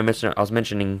 I was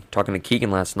mentioning talking to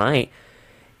Keegan last night,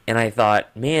 and I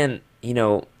thought, man,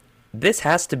 this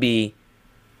has to be,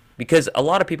 because a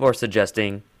lot of people are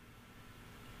suggesting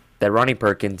that Ronnie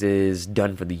Perkins is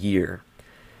done for the year.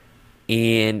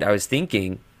 And I was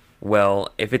thinking, well,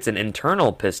 if it's an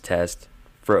internal piss test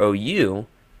for OU,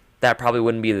 that probably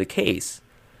wouldn't be the case.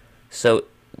 So,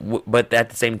 but at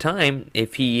the same time,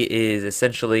 if he is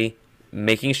essentially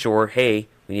making sure, hey,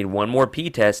 we need one more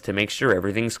P test to make sure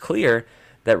everything's clear,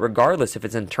 that regardless if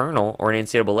it's internal or an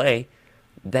NCAA,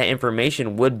 that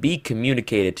information would be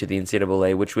communicated to the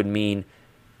NCAA, which would mean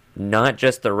not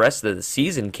just the rest of the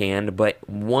season canned, but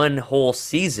one whole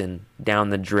season down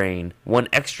the drain. One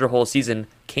extra whole season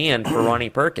canned for Ronnie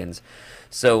Perkins.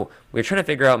 So we're trying to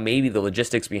figure out maybe the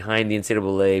logistics behind the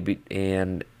NCAA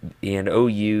and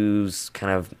OU's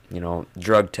kind of,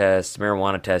 drug tests,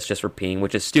 marijuana tests just for peeing,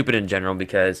 which is stupid in general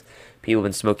because people have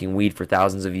been smoking weed for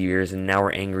thousands of years, and now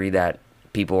we're angry that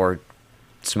people are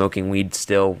smoking weed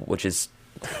still, which is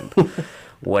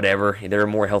whatever. There are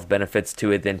more health benefits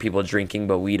to it than people drinking,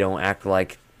 but we don't act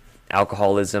like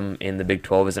alcoholism in the Big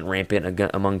 12 isn't rampant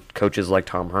among coaches like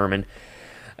Tom Herman.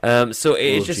 So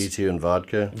it's just G2 and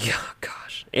vodka. Yeah,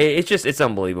 gosh, it's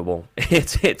unbelievable.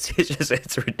 It's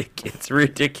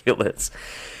ridiculous.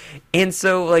 And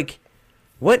so, like,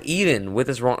 what even with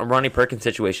this Ronnie Perkins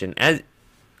situation, as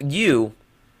you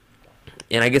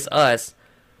and I guess us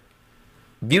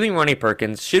viewing Ronnie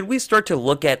Perkins, should we start to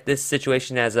look at this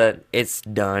situation as it's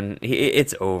done,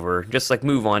 it's over, just like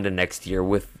move on to next year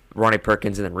with Ronnie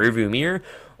Perkins in the rearview mirror,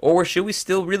 or should we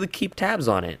still really keep tabs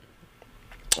on it?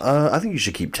 I think you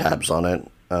should keep tabs on it.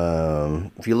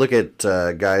 If you look at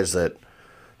guys that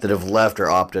have left or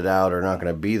opted out or not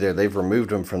going to be there, they've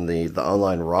removed them from the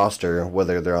online roster,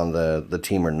 whether they're on the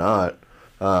team or not.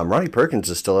 Ronnie Perkins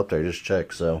is still up there, just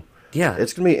check. So yeah,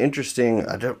 it's going to be interesting.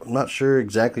 I'm not sure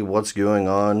exactly what's going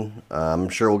on. I'm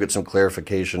sure we'll get some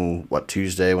clarification,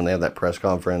 Tuesday when they have that press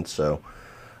conference. So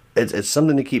it's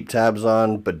something to keep tabs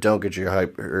on, but don't get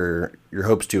your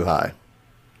hopes too high.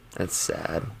 That's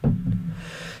sad.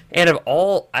 And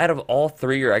out of all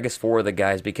three, or I guess four of the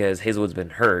guys, because Haselwood's been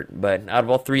hurt, but out of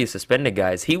all three suspended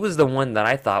guys, he was the one that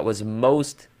I thought was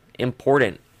most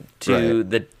important to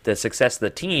the success of the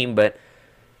team. But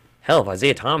Hell, if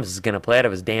Isaiah Thomas is going to play out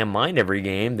of his damn mind every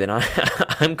game, then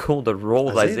I'm cool to roll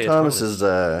with Isaiah Isaiah Thomas.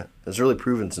 Thomas. Has really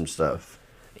proven some stuff.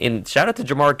 And shout out to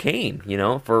Jamar Cain,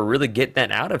 for really getting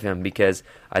that out of him, because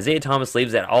Isaiah Thomas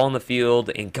leaves that all on the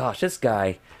field. And gosh, this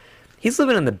guy, he's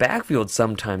living in the backfield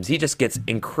sometimes. He just gets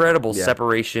incredible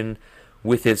separation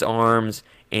with his arms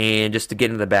and just to get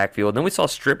into the backfield. Then we saw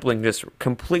Stripling just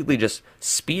completely just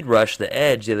speed rush the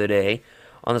edge the other day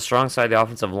on the strong side of the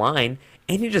offensive line,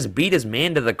 and he just beat his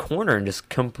man to the corner and just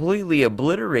completely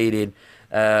obliterated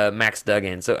Max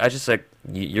Duggan. So I just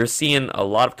you're seeing a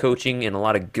lot of coaching and a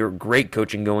lot of great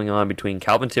coaching going on between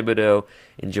Calvin Thibodeau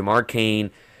and Jamar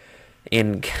Cain,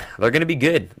 and they're going to be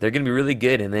good. They're going to be really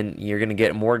good, and then you're going to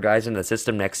get more guys in the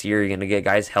system next year. You're going to get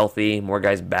guys healthy, more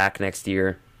guys back next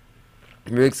year.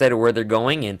 I'm really excited where they're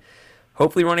going, and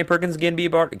hopefully Ronnie Perkins can be a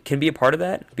part of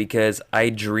that, because I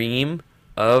dream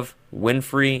of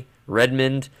Winfrey,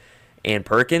 Redmond, and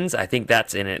Perkins. I think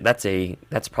that's in it.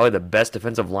 That's probably the best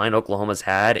defensive line Oklahoma's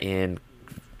had in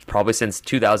probably since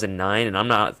 2009, and I'm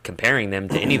not comparing them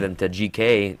to any of them to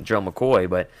GK, Gerald McCoy,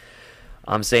 but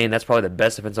I'm saying that's probably the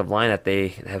best defensive line that they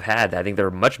have had. I think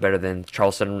they're much better than not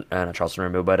Charleston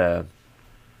Rambo, but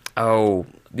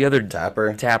the other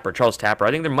Charles Tapper.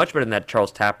 I think they're much better than that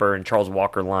Charles Tapper and Charles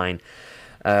Walker line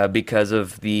because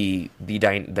of the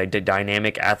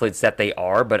dynamic athletes that they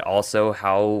are, but also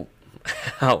how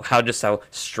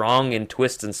strong in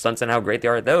twists and stunts and how great they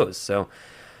are at those. So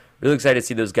really excited to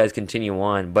see those guys continue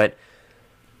on. But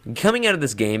coming out of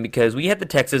this game, because we had the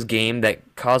Texas game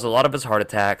that caused a lot of us heart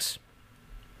attacks,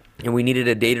 and we needed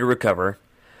a day to recover.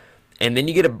 And then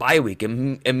you get a bye week,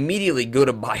 immediately go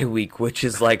to bye week, which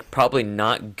is probably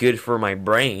not good for my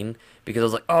brain, because I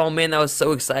was like, oh man, that was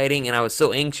so exciting, and I was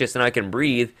so anxious, and I can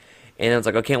breathe. And I was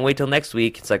like, I can't wait till next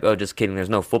week. It's like, oh, just kidding, there's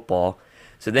no football.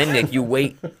 So then you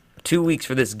wait 2 weeks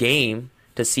for this game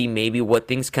to see maybe what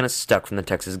things kind of stuck from the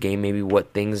Texas game, maybe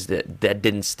what things that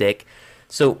didn't stick.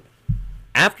 So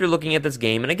after looking at this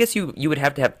game, and I guess you would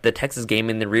have to have the Texas game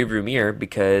in the rearview mirror,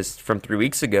 because from 3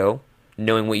 weeks ago,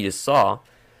 knowing what you just saw.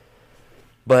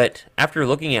 But after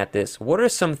looking at this, what are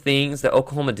some things that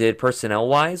Oklahoma did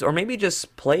personnel-wise, or maybe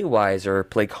just play-wise or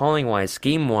play-calling-wise,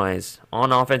 scheme-wise,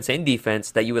 on offense and defense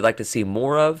that you would like to see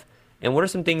more of? And what are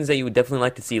some things that you would definitely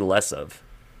like to see less of?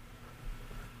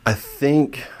 I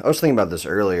was thinking about this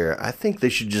earlier. I think they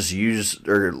should just use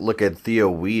or look at Theo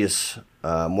Weiss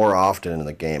more often in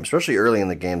the game, especially early in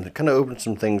the game, to kind of open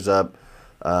some things up.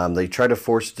 They tried to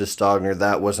force it to Stogner.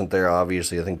 That wasn't there,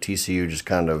 obviously. I think TCU just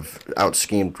kind of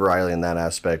out-schemed Riley in that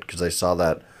aspect, because they saw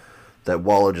that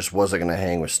Waller just wasn't going to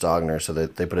hang with Stogner, so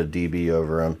they put a DB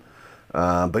over him.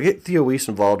 But get Theo Weiss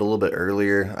involved a little bit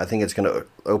earlier. I think it's going to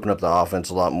open up the offense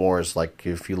a lot more. It's like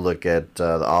if you look at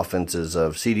the offenses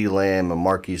of CeeDee Lamb and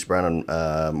Marquise Brown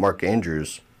and Mark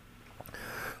Andrews,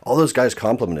 all those guys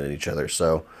complemented each other.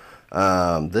 So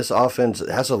this offense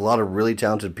has a lot of really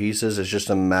talented pieces. It's just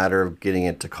a matter of getting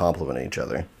it to complement each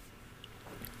other.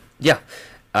 Yeah,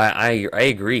 I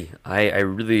agree. I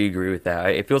really agree with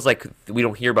that. It feels like we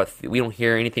don't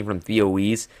hear anything from Theo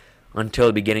Weiss until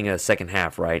the beginning of the second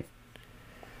half, right?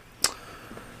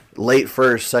 Late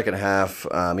first, second half,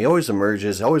 he always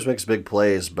emerges, he always makes big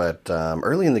plays, but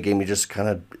early in the game he just kind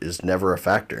of is never a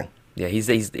factor. Yeah, he's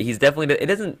definitely he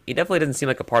definitely doesn't seem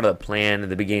like a part of the plan at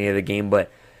the beginning of the game,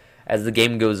 but as the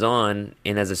game goes on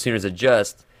and as soon as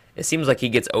adjusts, it seems like he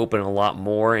gets open a lot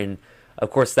more. And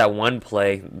of course that one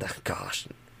play, gosh,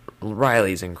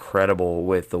 Riley's incredible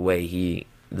with the way he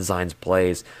designs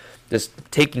plays. Just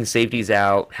taking safeties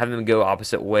out, having them go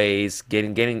opposite ways,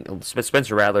 getting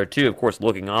Spencer Rattler too, of course,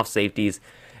 looking off safeties,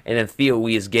 and then Theo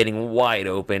Weiss getting wide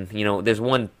open. There's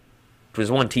one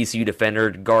TCU defender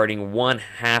guarding one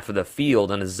half of the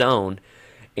field on a zone,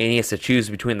 and he has to choose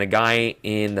between the guy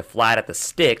in the flat at the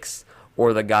sticks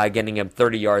or the guy getting him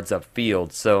 30 yards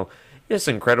upfield. So it's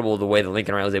incredible the way that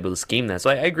Lincoln Riley was able to scheme that. So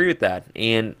I agree with that.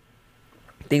 And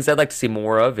things I'd like to see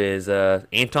more of is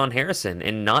Anton Harrison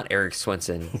and not Erik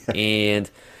Swenson. And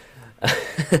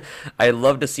I'd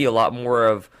love to see a lot more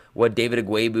of what David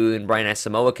Agwebu and Brian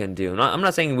Asamoah can do. I'm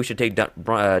not saying we should take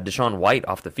Deshaun White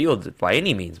off the field by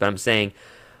any means, but I'm saying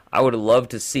I would love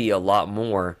to see a lot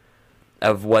more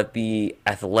of what the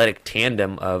athletic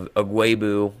tandem of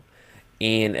Agwebu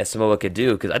and Asamoah could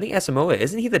do. Because I think Asamoah,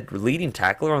 isn't he the leading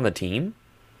tackler on the team?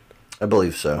 I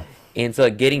believe so. And so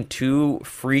getting two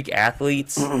freak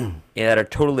athletes that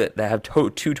have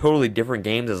two totally different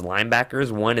games as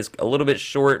linebackers. One is a little bit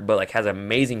short, but has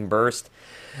amazing burst,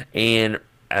 and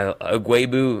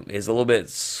Agwebu is a little bit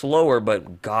slower,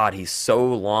 but God, he's so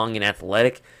long and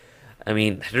athletic. I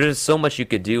mean, there's so much you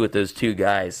could do with those two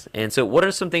guys. And so, what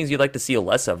are some things you'd like to see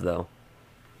less of, though?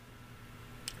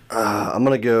 I'm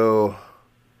gonna go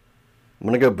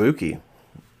Bookie.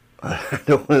 I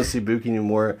don't want to see Bookie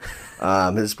anymore.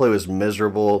 His play was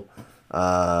miserable.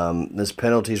 His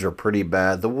penalties were pretty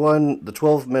bad. The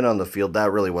 12 men on the field,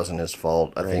 that really wasn't his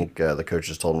fault. I think the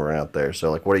coaches told him to run out there.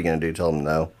 So, like, what are you going to do? Tell him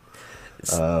no?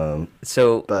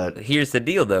 But here's the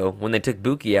deal, though. When they took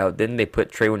Bookie out, didn't they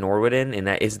put Trey Norwood in? And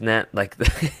isn't that, like,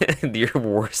 your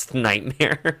worst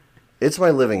nightmare? It's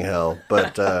my living hell,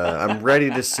 but I'm ready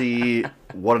to see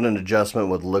what an adjustment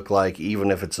would look like,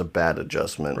 even if it's a bad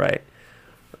adjustment. Right.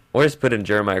 Or just put in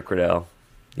Jeremiah Cradell.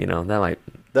 You know, that might...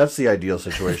 That's the ideal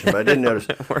situation, but I didn't notice.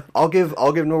 I'll give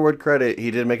Norwood credit. He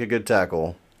did make a good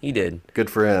tackle. He did. Good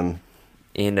for him.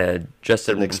 And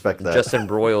Justin... Didn't expect that. Justin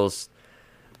Broyles...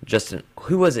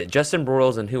 Who was it? Justin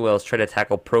Broyles and who else tried to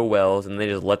tackle Pro Wells, and they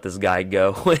just let this guy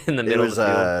go in the middle of the field?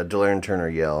 It was Delarian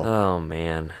Turner-Yell. Oh,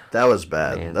 man. That was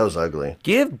bad. Man. That was ugly.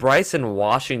 Give Bryson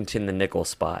Washington the nickel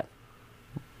spot.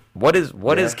 What is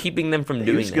keeping them from doing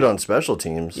that? He was good on special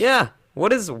teams. Yeah.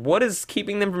 What is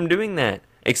keeping them from doing that?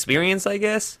 Experience, I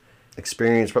guess?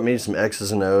 Experience, but maybe some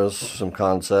X's and O's, some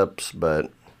concepts, but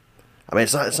I mean,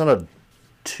 it's not a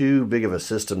too big of a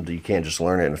system that you can't just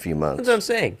learn it in a few months. That's what I'm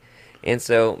saying. And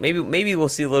so maybe we'll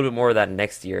see a little bit more of that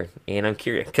next year. And I'm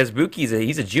curious because Bookie's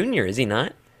he's a junior, is he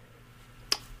not?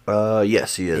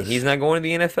 Yes, he is. He's not going to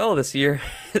the NFL this year,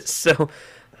 so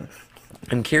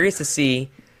I'm curious to see.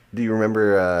 Do you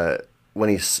remember when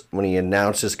he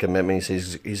announced his commitment? He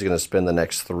says he's going to spend the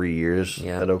next 3 years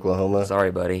at Oklahoma. Sorry,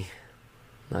 buddy,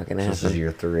 not going to happen. This is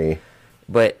year 3.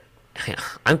 But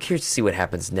I'm curious to see what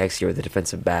happens next year with the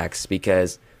defensive backs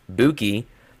because Bookie,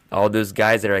 all those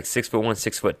guys that are like 6'1",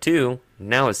 6'2",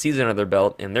 now a season under their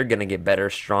belt, and they're going to get better,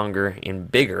 stronger,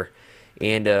 and bigger.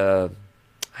 And I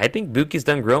think Bookie's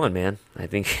done growing, man. I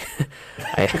think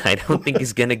I don't think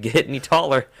he's going to get any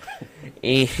taller.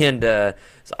 And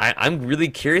so I'm really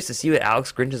curious to see what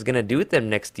Alex Grinch is going to do with them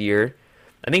next year.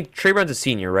 I think Trey Brown's a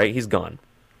senior, right? He's gone.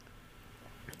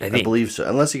 I believe so,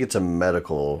 unless he gets a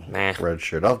medical red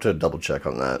shirt. I'll have to double check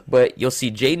on that. But you'll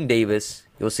see Jaden Davis,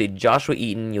 you'll see Joshua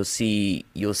Eaton, you'll see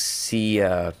Bryson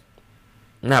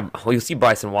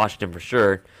Washington for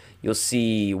sure. You'll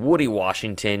see Woody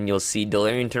Washington, you'll see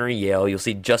Delarian Turner-Yale, you'll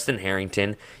see Justin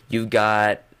Harrington. You've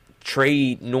got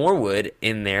Trey Norwood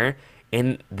in there,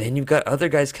 and then you've got other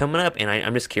guys coming up. And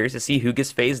I'm just curious to see who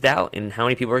gets phased out and how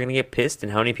many people are going to get pissed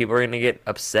and how many people are going to get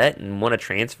upset and want to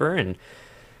transfer. And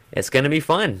it's going to be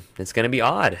fun. It's going to be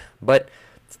odd. But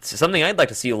something I'd like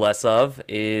to see less of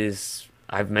is,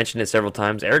 I've mentioned it several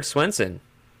times, Erik Swenson.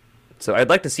 So I'd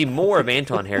like to see more of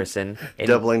Anton Harrison.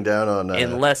 Doubling down on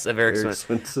and less of Erik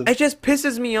Swenson. It just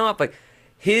pisses me off. Like,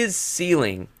 his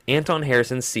ceiling, Anton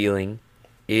Harrison's ceiling,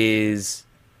 is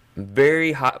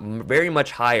very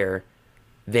much higher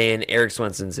than Erik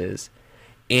Swenson's is.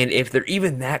 And if they're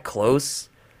even that close,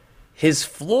 his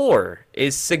floor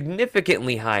is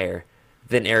significantly higher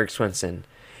than Erik Swenson.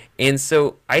 And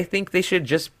so I think they should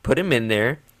just put him in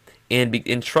there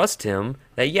and trust him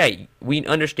that, yeah, we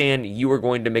understand you are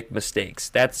going to make mistakes.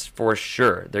 That's for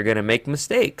sure. They're going to make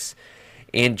mistakes.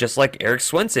 And just like Erik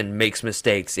Swenson makes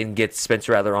mistakes and gets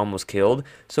Spencer Rattler almost killed,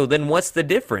 so then what's the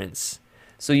difference?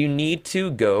 So you need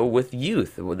to go with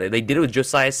youth. They did it with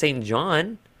Josiah St.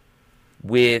 John,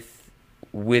 with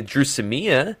Drew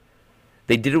Samia.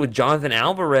 They did it with Jonathan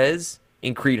Alvarez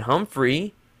and Creed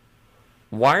Humphrey.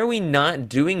 Why are we not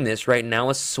doing this right now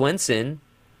with Swenson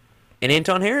and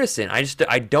Anton Harrison?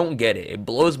 I don't get it. It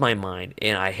blows my mind,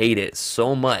 and I hate it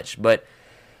so much. But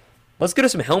let's go to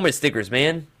some helmet stickers,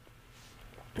 man.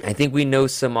 I think we know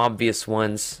some obvious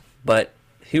ones, but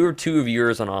who are two of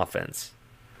yours on offense?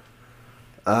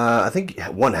 I think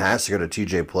one has to go to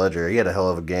TJ Pledger. He had a hell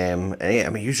of a game.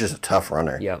 And he was just a tough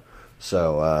runner. Yep.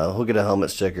 So he'll get a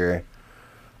helmet sticker.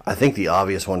 I think the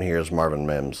obvious one here is Marvin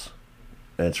Mims.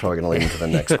 And it's probably going to lead into the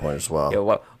next point as well.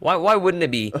 Yeah, why wouldn't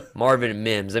it be Marvin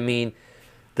Mims? I mean,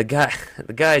 the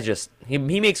guy just he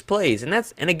makes plays,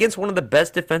 and against one of the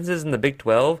best defenses in the Big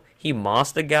 12, he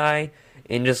mossed a guy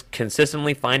and just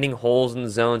consistently finding holes in the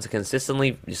zones,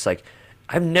 consistently just like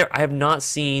I have not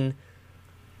seen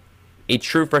a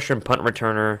true freshman punt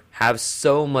returner have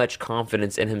so much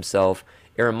confidence in himself.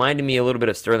 It reminded me a little bit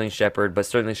of Sterling Shepard, but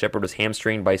Sterling Shepard was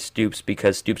hamstringed by Stoops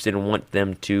because Stoops didn't want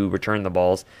them to return the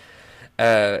balls.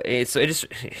 It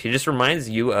just reminds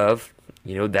you of,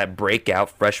 that breakout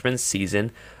freshman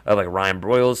season of like Ryan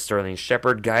Broyles, Sterling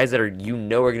Shepard, guys that are going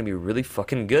to be really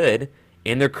fucking good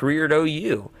in their career at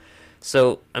OU.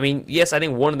 So, I mean, yes, I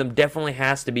think one of them definitely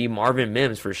has to be Marvin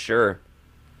Mims for sure.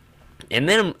 And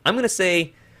then I'm going to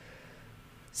say,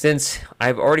 since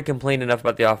I've already complained enough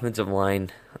about the offensive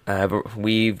line,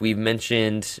 we've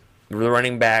mentioned the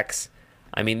running backs.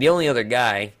 I mean, the only other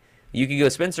guy, you could go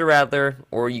Spencer Rattler,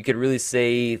 or you could really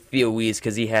say Theo Weiss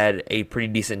because he had a pretty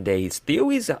decent day. Theo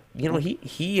Weiss,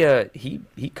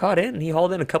 he caught in. He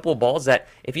hauled in a couple of balls that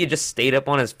if he had just stayed up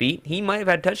on his feet, he might have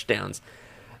had touchdowns.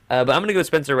 But I'm going to go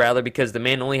Spencer Rattler because the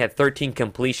man only had 13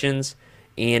 completions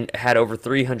and had over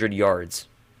 300 yards.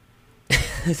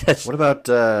 What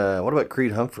about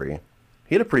Creed Humphrey?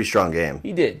 He had a pretty strong game.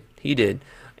 He did.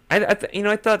 I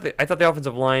thought the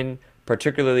offensive line,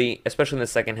 particularly, especially in the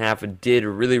second half, did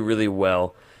really, really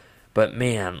well. But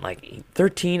man, like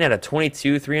 13 out of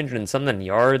 22, 300 and something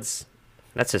yards,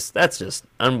 that's just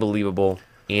unbelievable.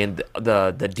 And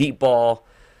the deep ball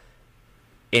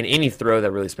in any throw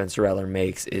that really Spencer Rattler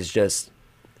makes is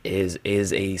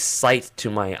a sight to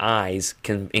my eyes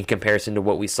in comparison to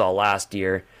what we saw last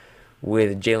year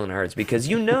with Jalen Hurts, because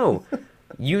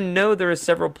there are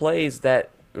several plays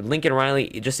that Lincoln Riley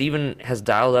just even has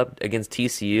dialed up against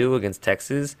TCU, against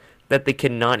Texas, that they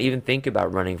cannot even think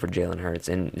about running for Jalen Hurts.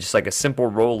 And just like a simple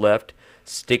roll left,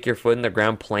 stick your foot in the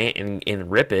ground, plant,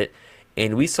 and rip it.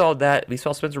 And we saw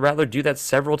Spencer Rattler do that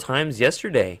several times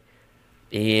yesterday.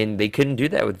 And they couldn't do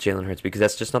that with Jalen Hurts because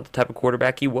that's just not the type of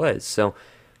quarterback he was. So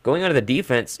going on to the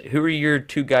defense, who are your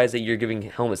two guys that you're giving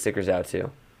helmet stickers out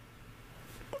to?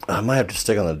 I might have to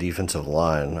stick on the defensive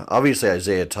line. Obviously,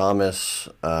 Isaiah Thomas.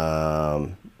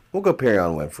 We'll go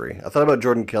Perion Winfrey. I thought about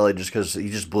Jordan Kelly just because he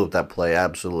just blew up that play.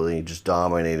 Absolutely, just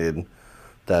dominated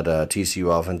that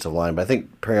TCU offensive line. But I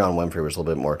think Perion Winfrey was a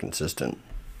little bit more consistent.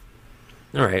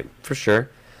 All right, for sure.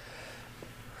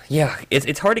 Yeah,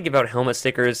 it's hard to give out helmet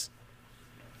stickers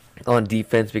on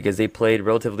defense because they played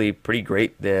relatively pretty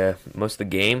great most of the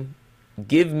game.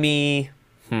 Give me,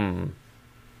 well,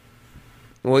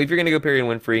 if you're going to go Perion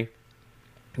Winfrey,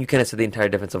 you kind of said the entire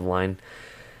defensive line.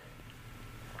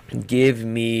 Give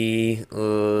me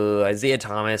Isaiah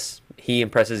Thomas. He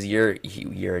impresses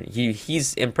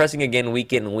he's impressing again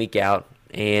week in and week out,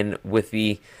 and with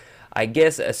the, I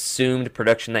guess, assumed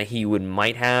production that he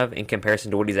might have in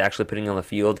comparison to what he's actually putting on the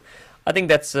field, I think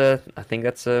that's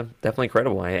definitely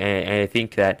credible. I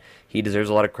think that he deserves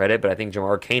a lot of credit, but I think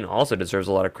Jamar Cain also deserves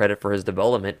a lot of credit for his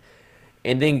development.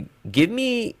 And then give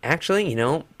me, actually,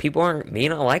 people may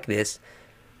not like this,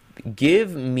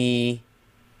 give me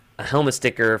a helmet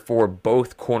sticker for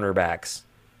both cornerbacks.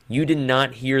 You did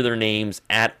not hear their names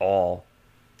at all.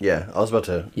 Yeah, I was about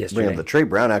to bring up that Trey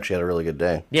Brown actually had a really good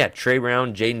day. Yeah, Trey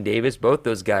Brown, Jaden Davis, both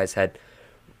those guys had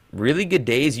really good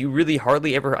days. You really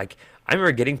hardly ever, I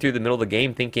remember getting through the middle of the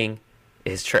game thinking,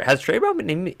 has Trey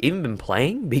Brown even been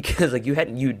playing? Because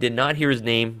you did not hear his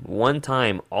name one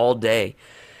time all day.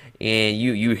 And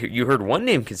you heard one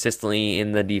name consistently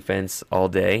in the defense all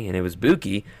day, and it was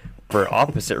Bookie for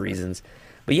opposite reasons.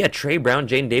 But yeah, Trey Brown,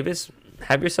 Jaden Davis,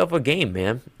 have yourself a game,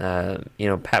 man.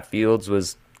 Pat Fields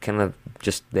was kind of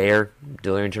just there.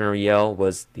 Delirium Yell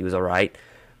was all right.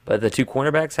 But the two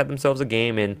cornerbacks had themselves a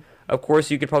game, and of course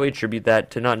you could probably attribute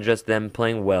that to not just them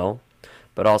playing well,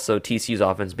 but also TCU's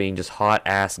offense being just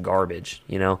hot-ass garbage,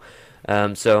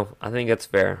 So I think that's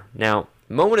fair. Now,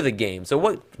 moment of the game. So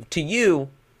what, to you,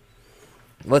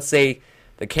 let's say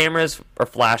the cameras are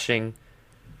flashing.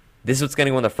 This is what's going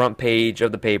to go on the front page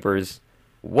of the papers.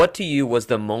 What to you was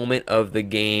the moment of the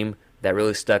game that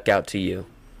really stuck out to you?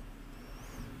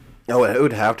 Oh, it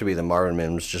would have to be the Marvin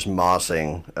Mims just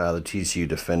mossing the TCU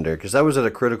defender, because that was at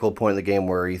a critical point in the game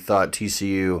where he thought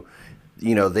TCU,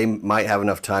 they might have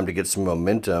enough time to get some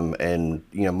momentum, and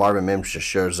Marvin Mims just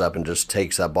shows up and just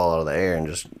takes that ball out of the air and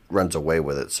just runs away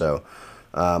with it. So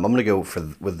I'm going to go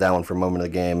with that one for moment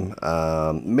of the game.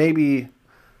 Maybe,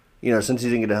 since he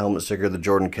didn't get a helmet sticker, the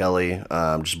Jordan Kelly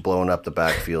just blowing up the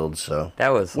backfield. So that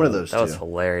was one of those. That was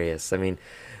hilarious. I mean,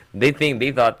 they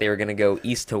thought they were going to go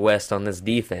east to west on this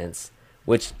defense,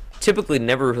 which typically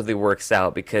never really works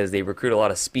out because they recruit a lot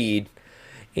of speed.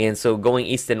 And so going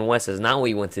east and west is not what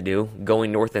you want to do.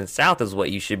 Going north and south is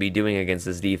what you should be doing against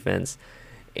this defense.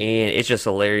 And it's just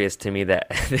hilarious to me that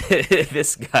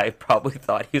this guy probably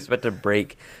thought he was about to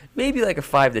break maybe like a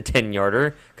 5 to 10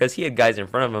 yarder because he had guys in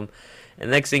front of him. And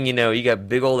next thing you know, you got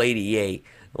big old 88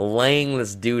 laying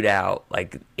this dude out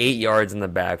like 8 yards in the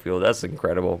backfield. That's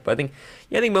incredible. But I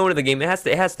think moment of the game, it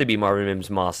has to be Marvin Mims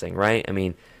mossing, right? I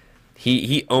mean,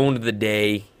 he owned the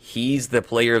day. He's the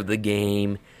player of the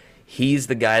game. He's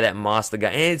the guy that mossed the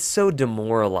guy. And it's so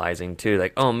demoralizing too.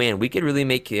 Like, oh man, we could really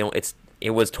make, it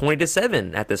was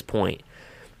 20-7 at this point.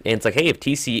 And it's like, hey, if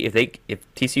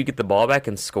TCU get the ball back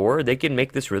and score, they can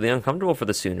make this really uncomfortable for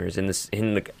the Sooners.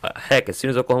 Heck, as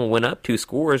soon as Oklahoma went up 2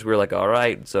 scores, we were like, all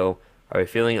right, so are we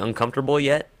feeling uncomfortable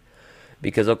yet?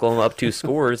 Because Oklahoma up 2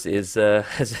 scores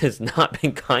has not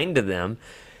been kind to them.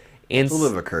 And it's a little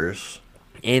bit of a curse.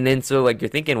 And then so like you're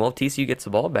thinking, well, if TCU gets the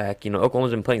ball back,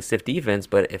 Oklahoma's been playing stiff defense,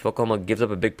 but if Oklahoma gives up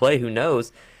a big play, who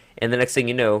knows? And the next thing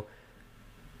you know,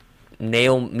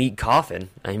 nail meat coffin.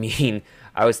 I mean,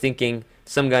 I was thinking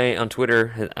some guy on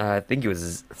Twitter, I think it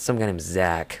was some guy named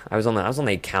Zach. I was on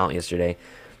the account yesterday.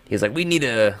 He was like, we need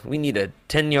a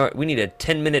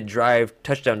 10-minute drive,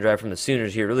 touchdown drive from the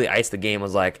Sooners here, really ice the game. I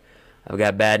was like, I've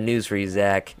got bad news for you,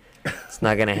 Zach. It's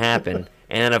not gonna happen.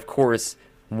 And of course,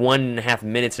 1.5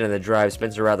 minutes into the drive,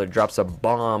 Spencer Rattler drops a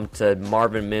bomb to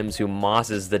Marvin Mims, who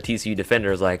mosses the TCU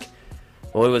defender. Is like,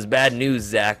 well, it was bad news,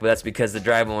 Zach, but that's because the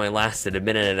drive only lasted a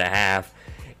minute and a half.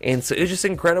 And so it was just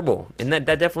incredible. And that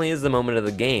definitely is the moment of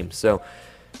the game. So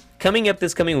coming up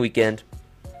this coming weekend,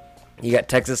 you got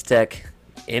Texas Tech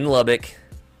in Lubbock.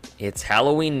 It's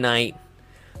Halloween night.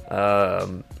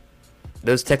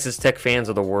 Those Texas Tech fans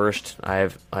are the worst.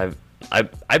 I've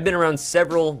been around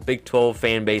several Big 12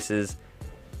 fan bases.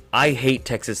 I hate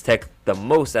Texas Tech the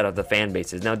most out of the fan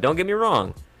bases. Now, don't get me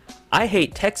wrong. I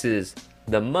hate Texas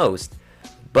the most,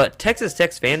 but Texas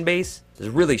Tech's fan base is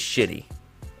really shitty.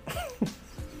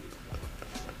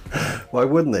 Why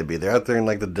wouldn't they be? They're out there in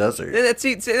like the desert. That's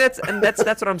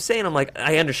what I'm saying. I'm like,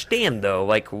 I understand though,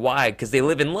 like why? Because they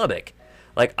live in Lubbock.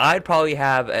 Like I'd probably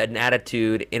have an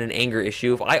attitude and an anger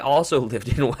issue if I also lived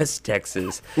in West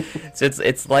Texas. So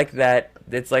it's like that.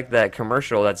 It's like that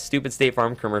commercial, that stupid State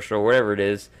Farm commercial, whatever it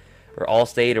is, or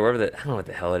Allstate, or whatever I don't know what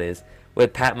the hell it is,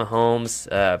 with Patrick Mahomes,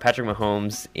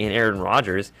 and Aaron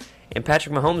Rodgers, and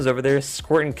Patrick Mahomes over there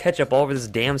squirting ketchup all over this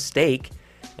damn steak.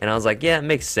 And I was like, yeah, it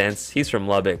makes sense. He's from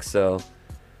Lubbock, so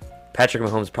Patrick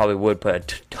Mahomes probably would put a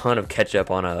ton of ketchup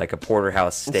on a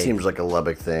porterhouse steak. It seems like a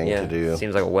Lubbock thing to do.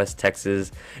 Seems like a West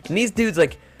Texas. And these dudes,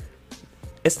 like,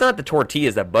 it's not the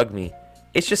tortillas that bug me.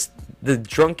 It's just the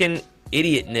drunken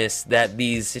idiotness that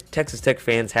these Texas Tech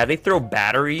fans have. They throw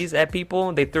batteries at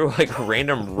people. They throw like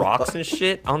random rocks and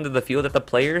shit onto the field at the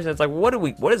players. And it's like,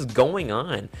 what is going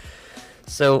on?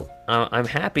 So I'm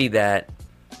happy that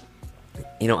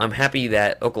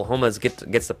Oklahoma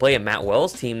gets to play a Matt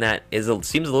Wells team that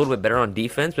seems a little bit better on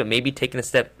defense, but maybe taking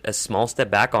a small step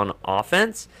back on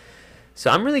offense. So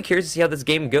I'm really curious to see how this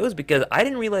game goes, because I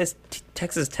didn't realize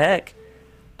Texas Tech.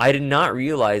 I did not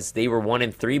realize they were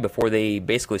 1-3 before they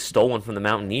basically stole one from the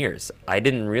Mountaineers. I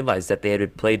didn't realize that they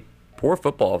had played poor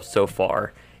football so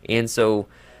far, and so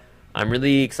I'm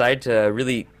really excited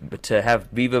to have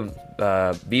Viva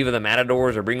the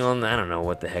Matadors, or bring on, I don't know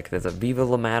what the heck that's, a Viva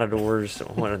La Matadors,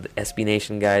 one of the SB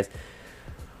Nation guys.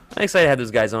 I'm excited to have those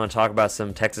guys on and talk about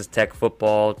some Texas Tech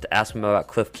football, to ask them about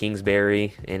Cliff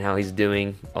Kingsbury and how he's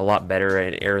doing a lot better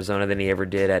in Arizona than he ever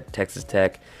did at Texas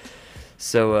Tech.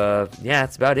 So, yeah,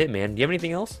 that's about it, man. Do you have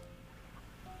anything else?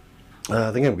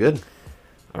 I think I'm good.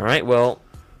 All right, well,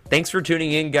 thanks for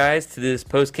tuning in, guys, to this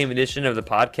post-game edition of the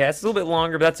podcast. It's a little bit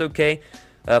longer, but that's okay.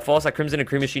 Follow us at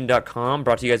crimsonandcreammachine.com,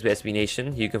 brought to you guys by SB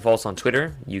Nation. You can follow us on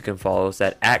Twitter. You can follow us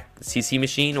at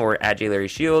 @CCMachine or at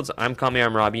 @JLarryShields. I'm Kamiar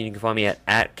and Robbie, and you can follow me at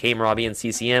 @KMRobbie and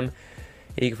CCM. And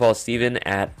you can follow Stephen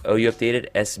at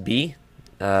OUUpdatedSB.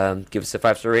 Give us a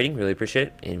 5-star rating. Really appreciate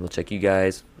it. And we'll check you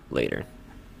guys later.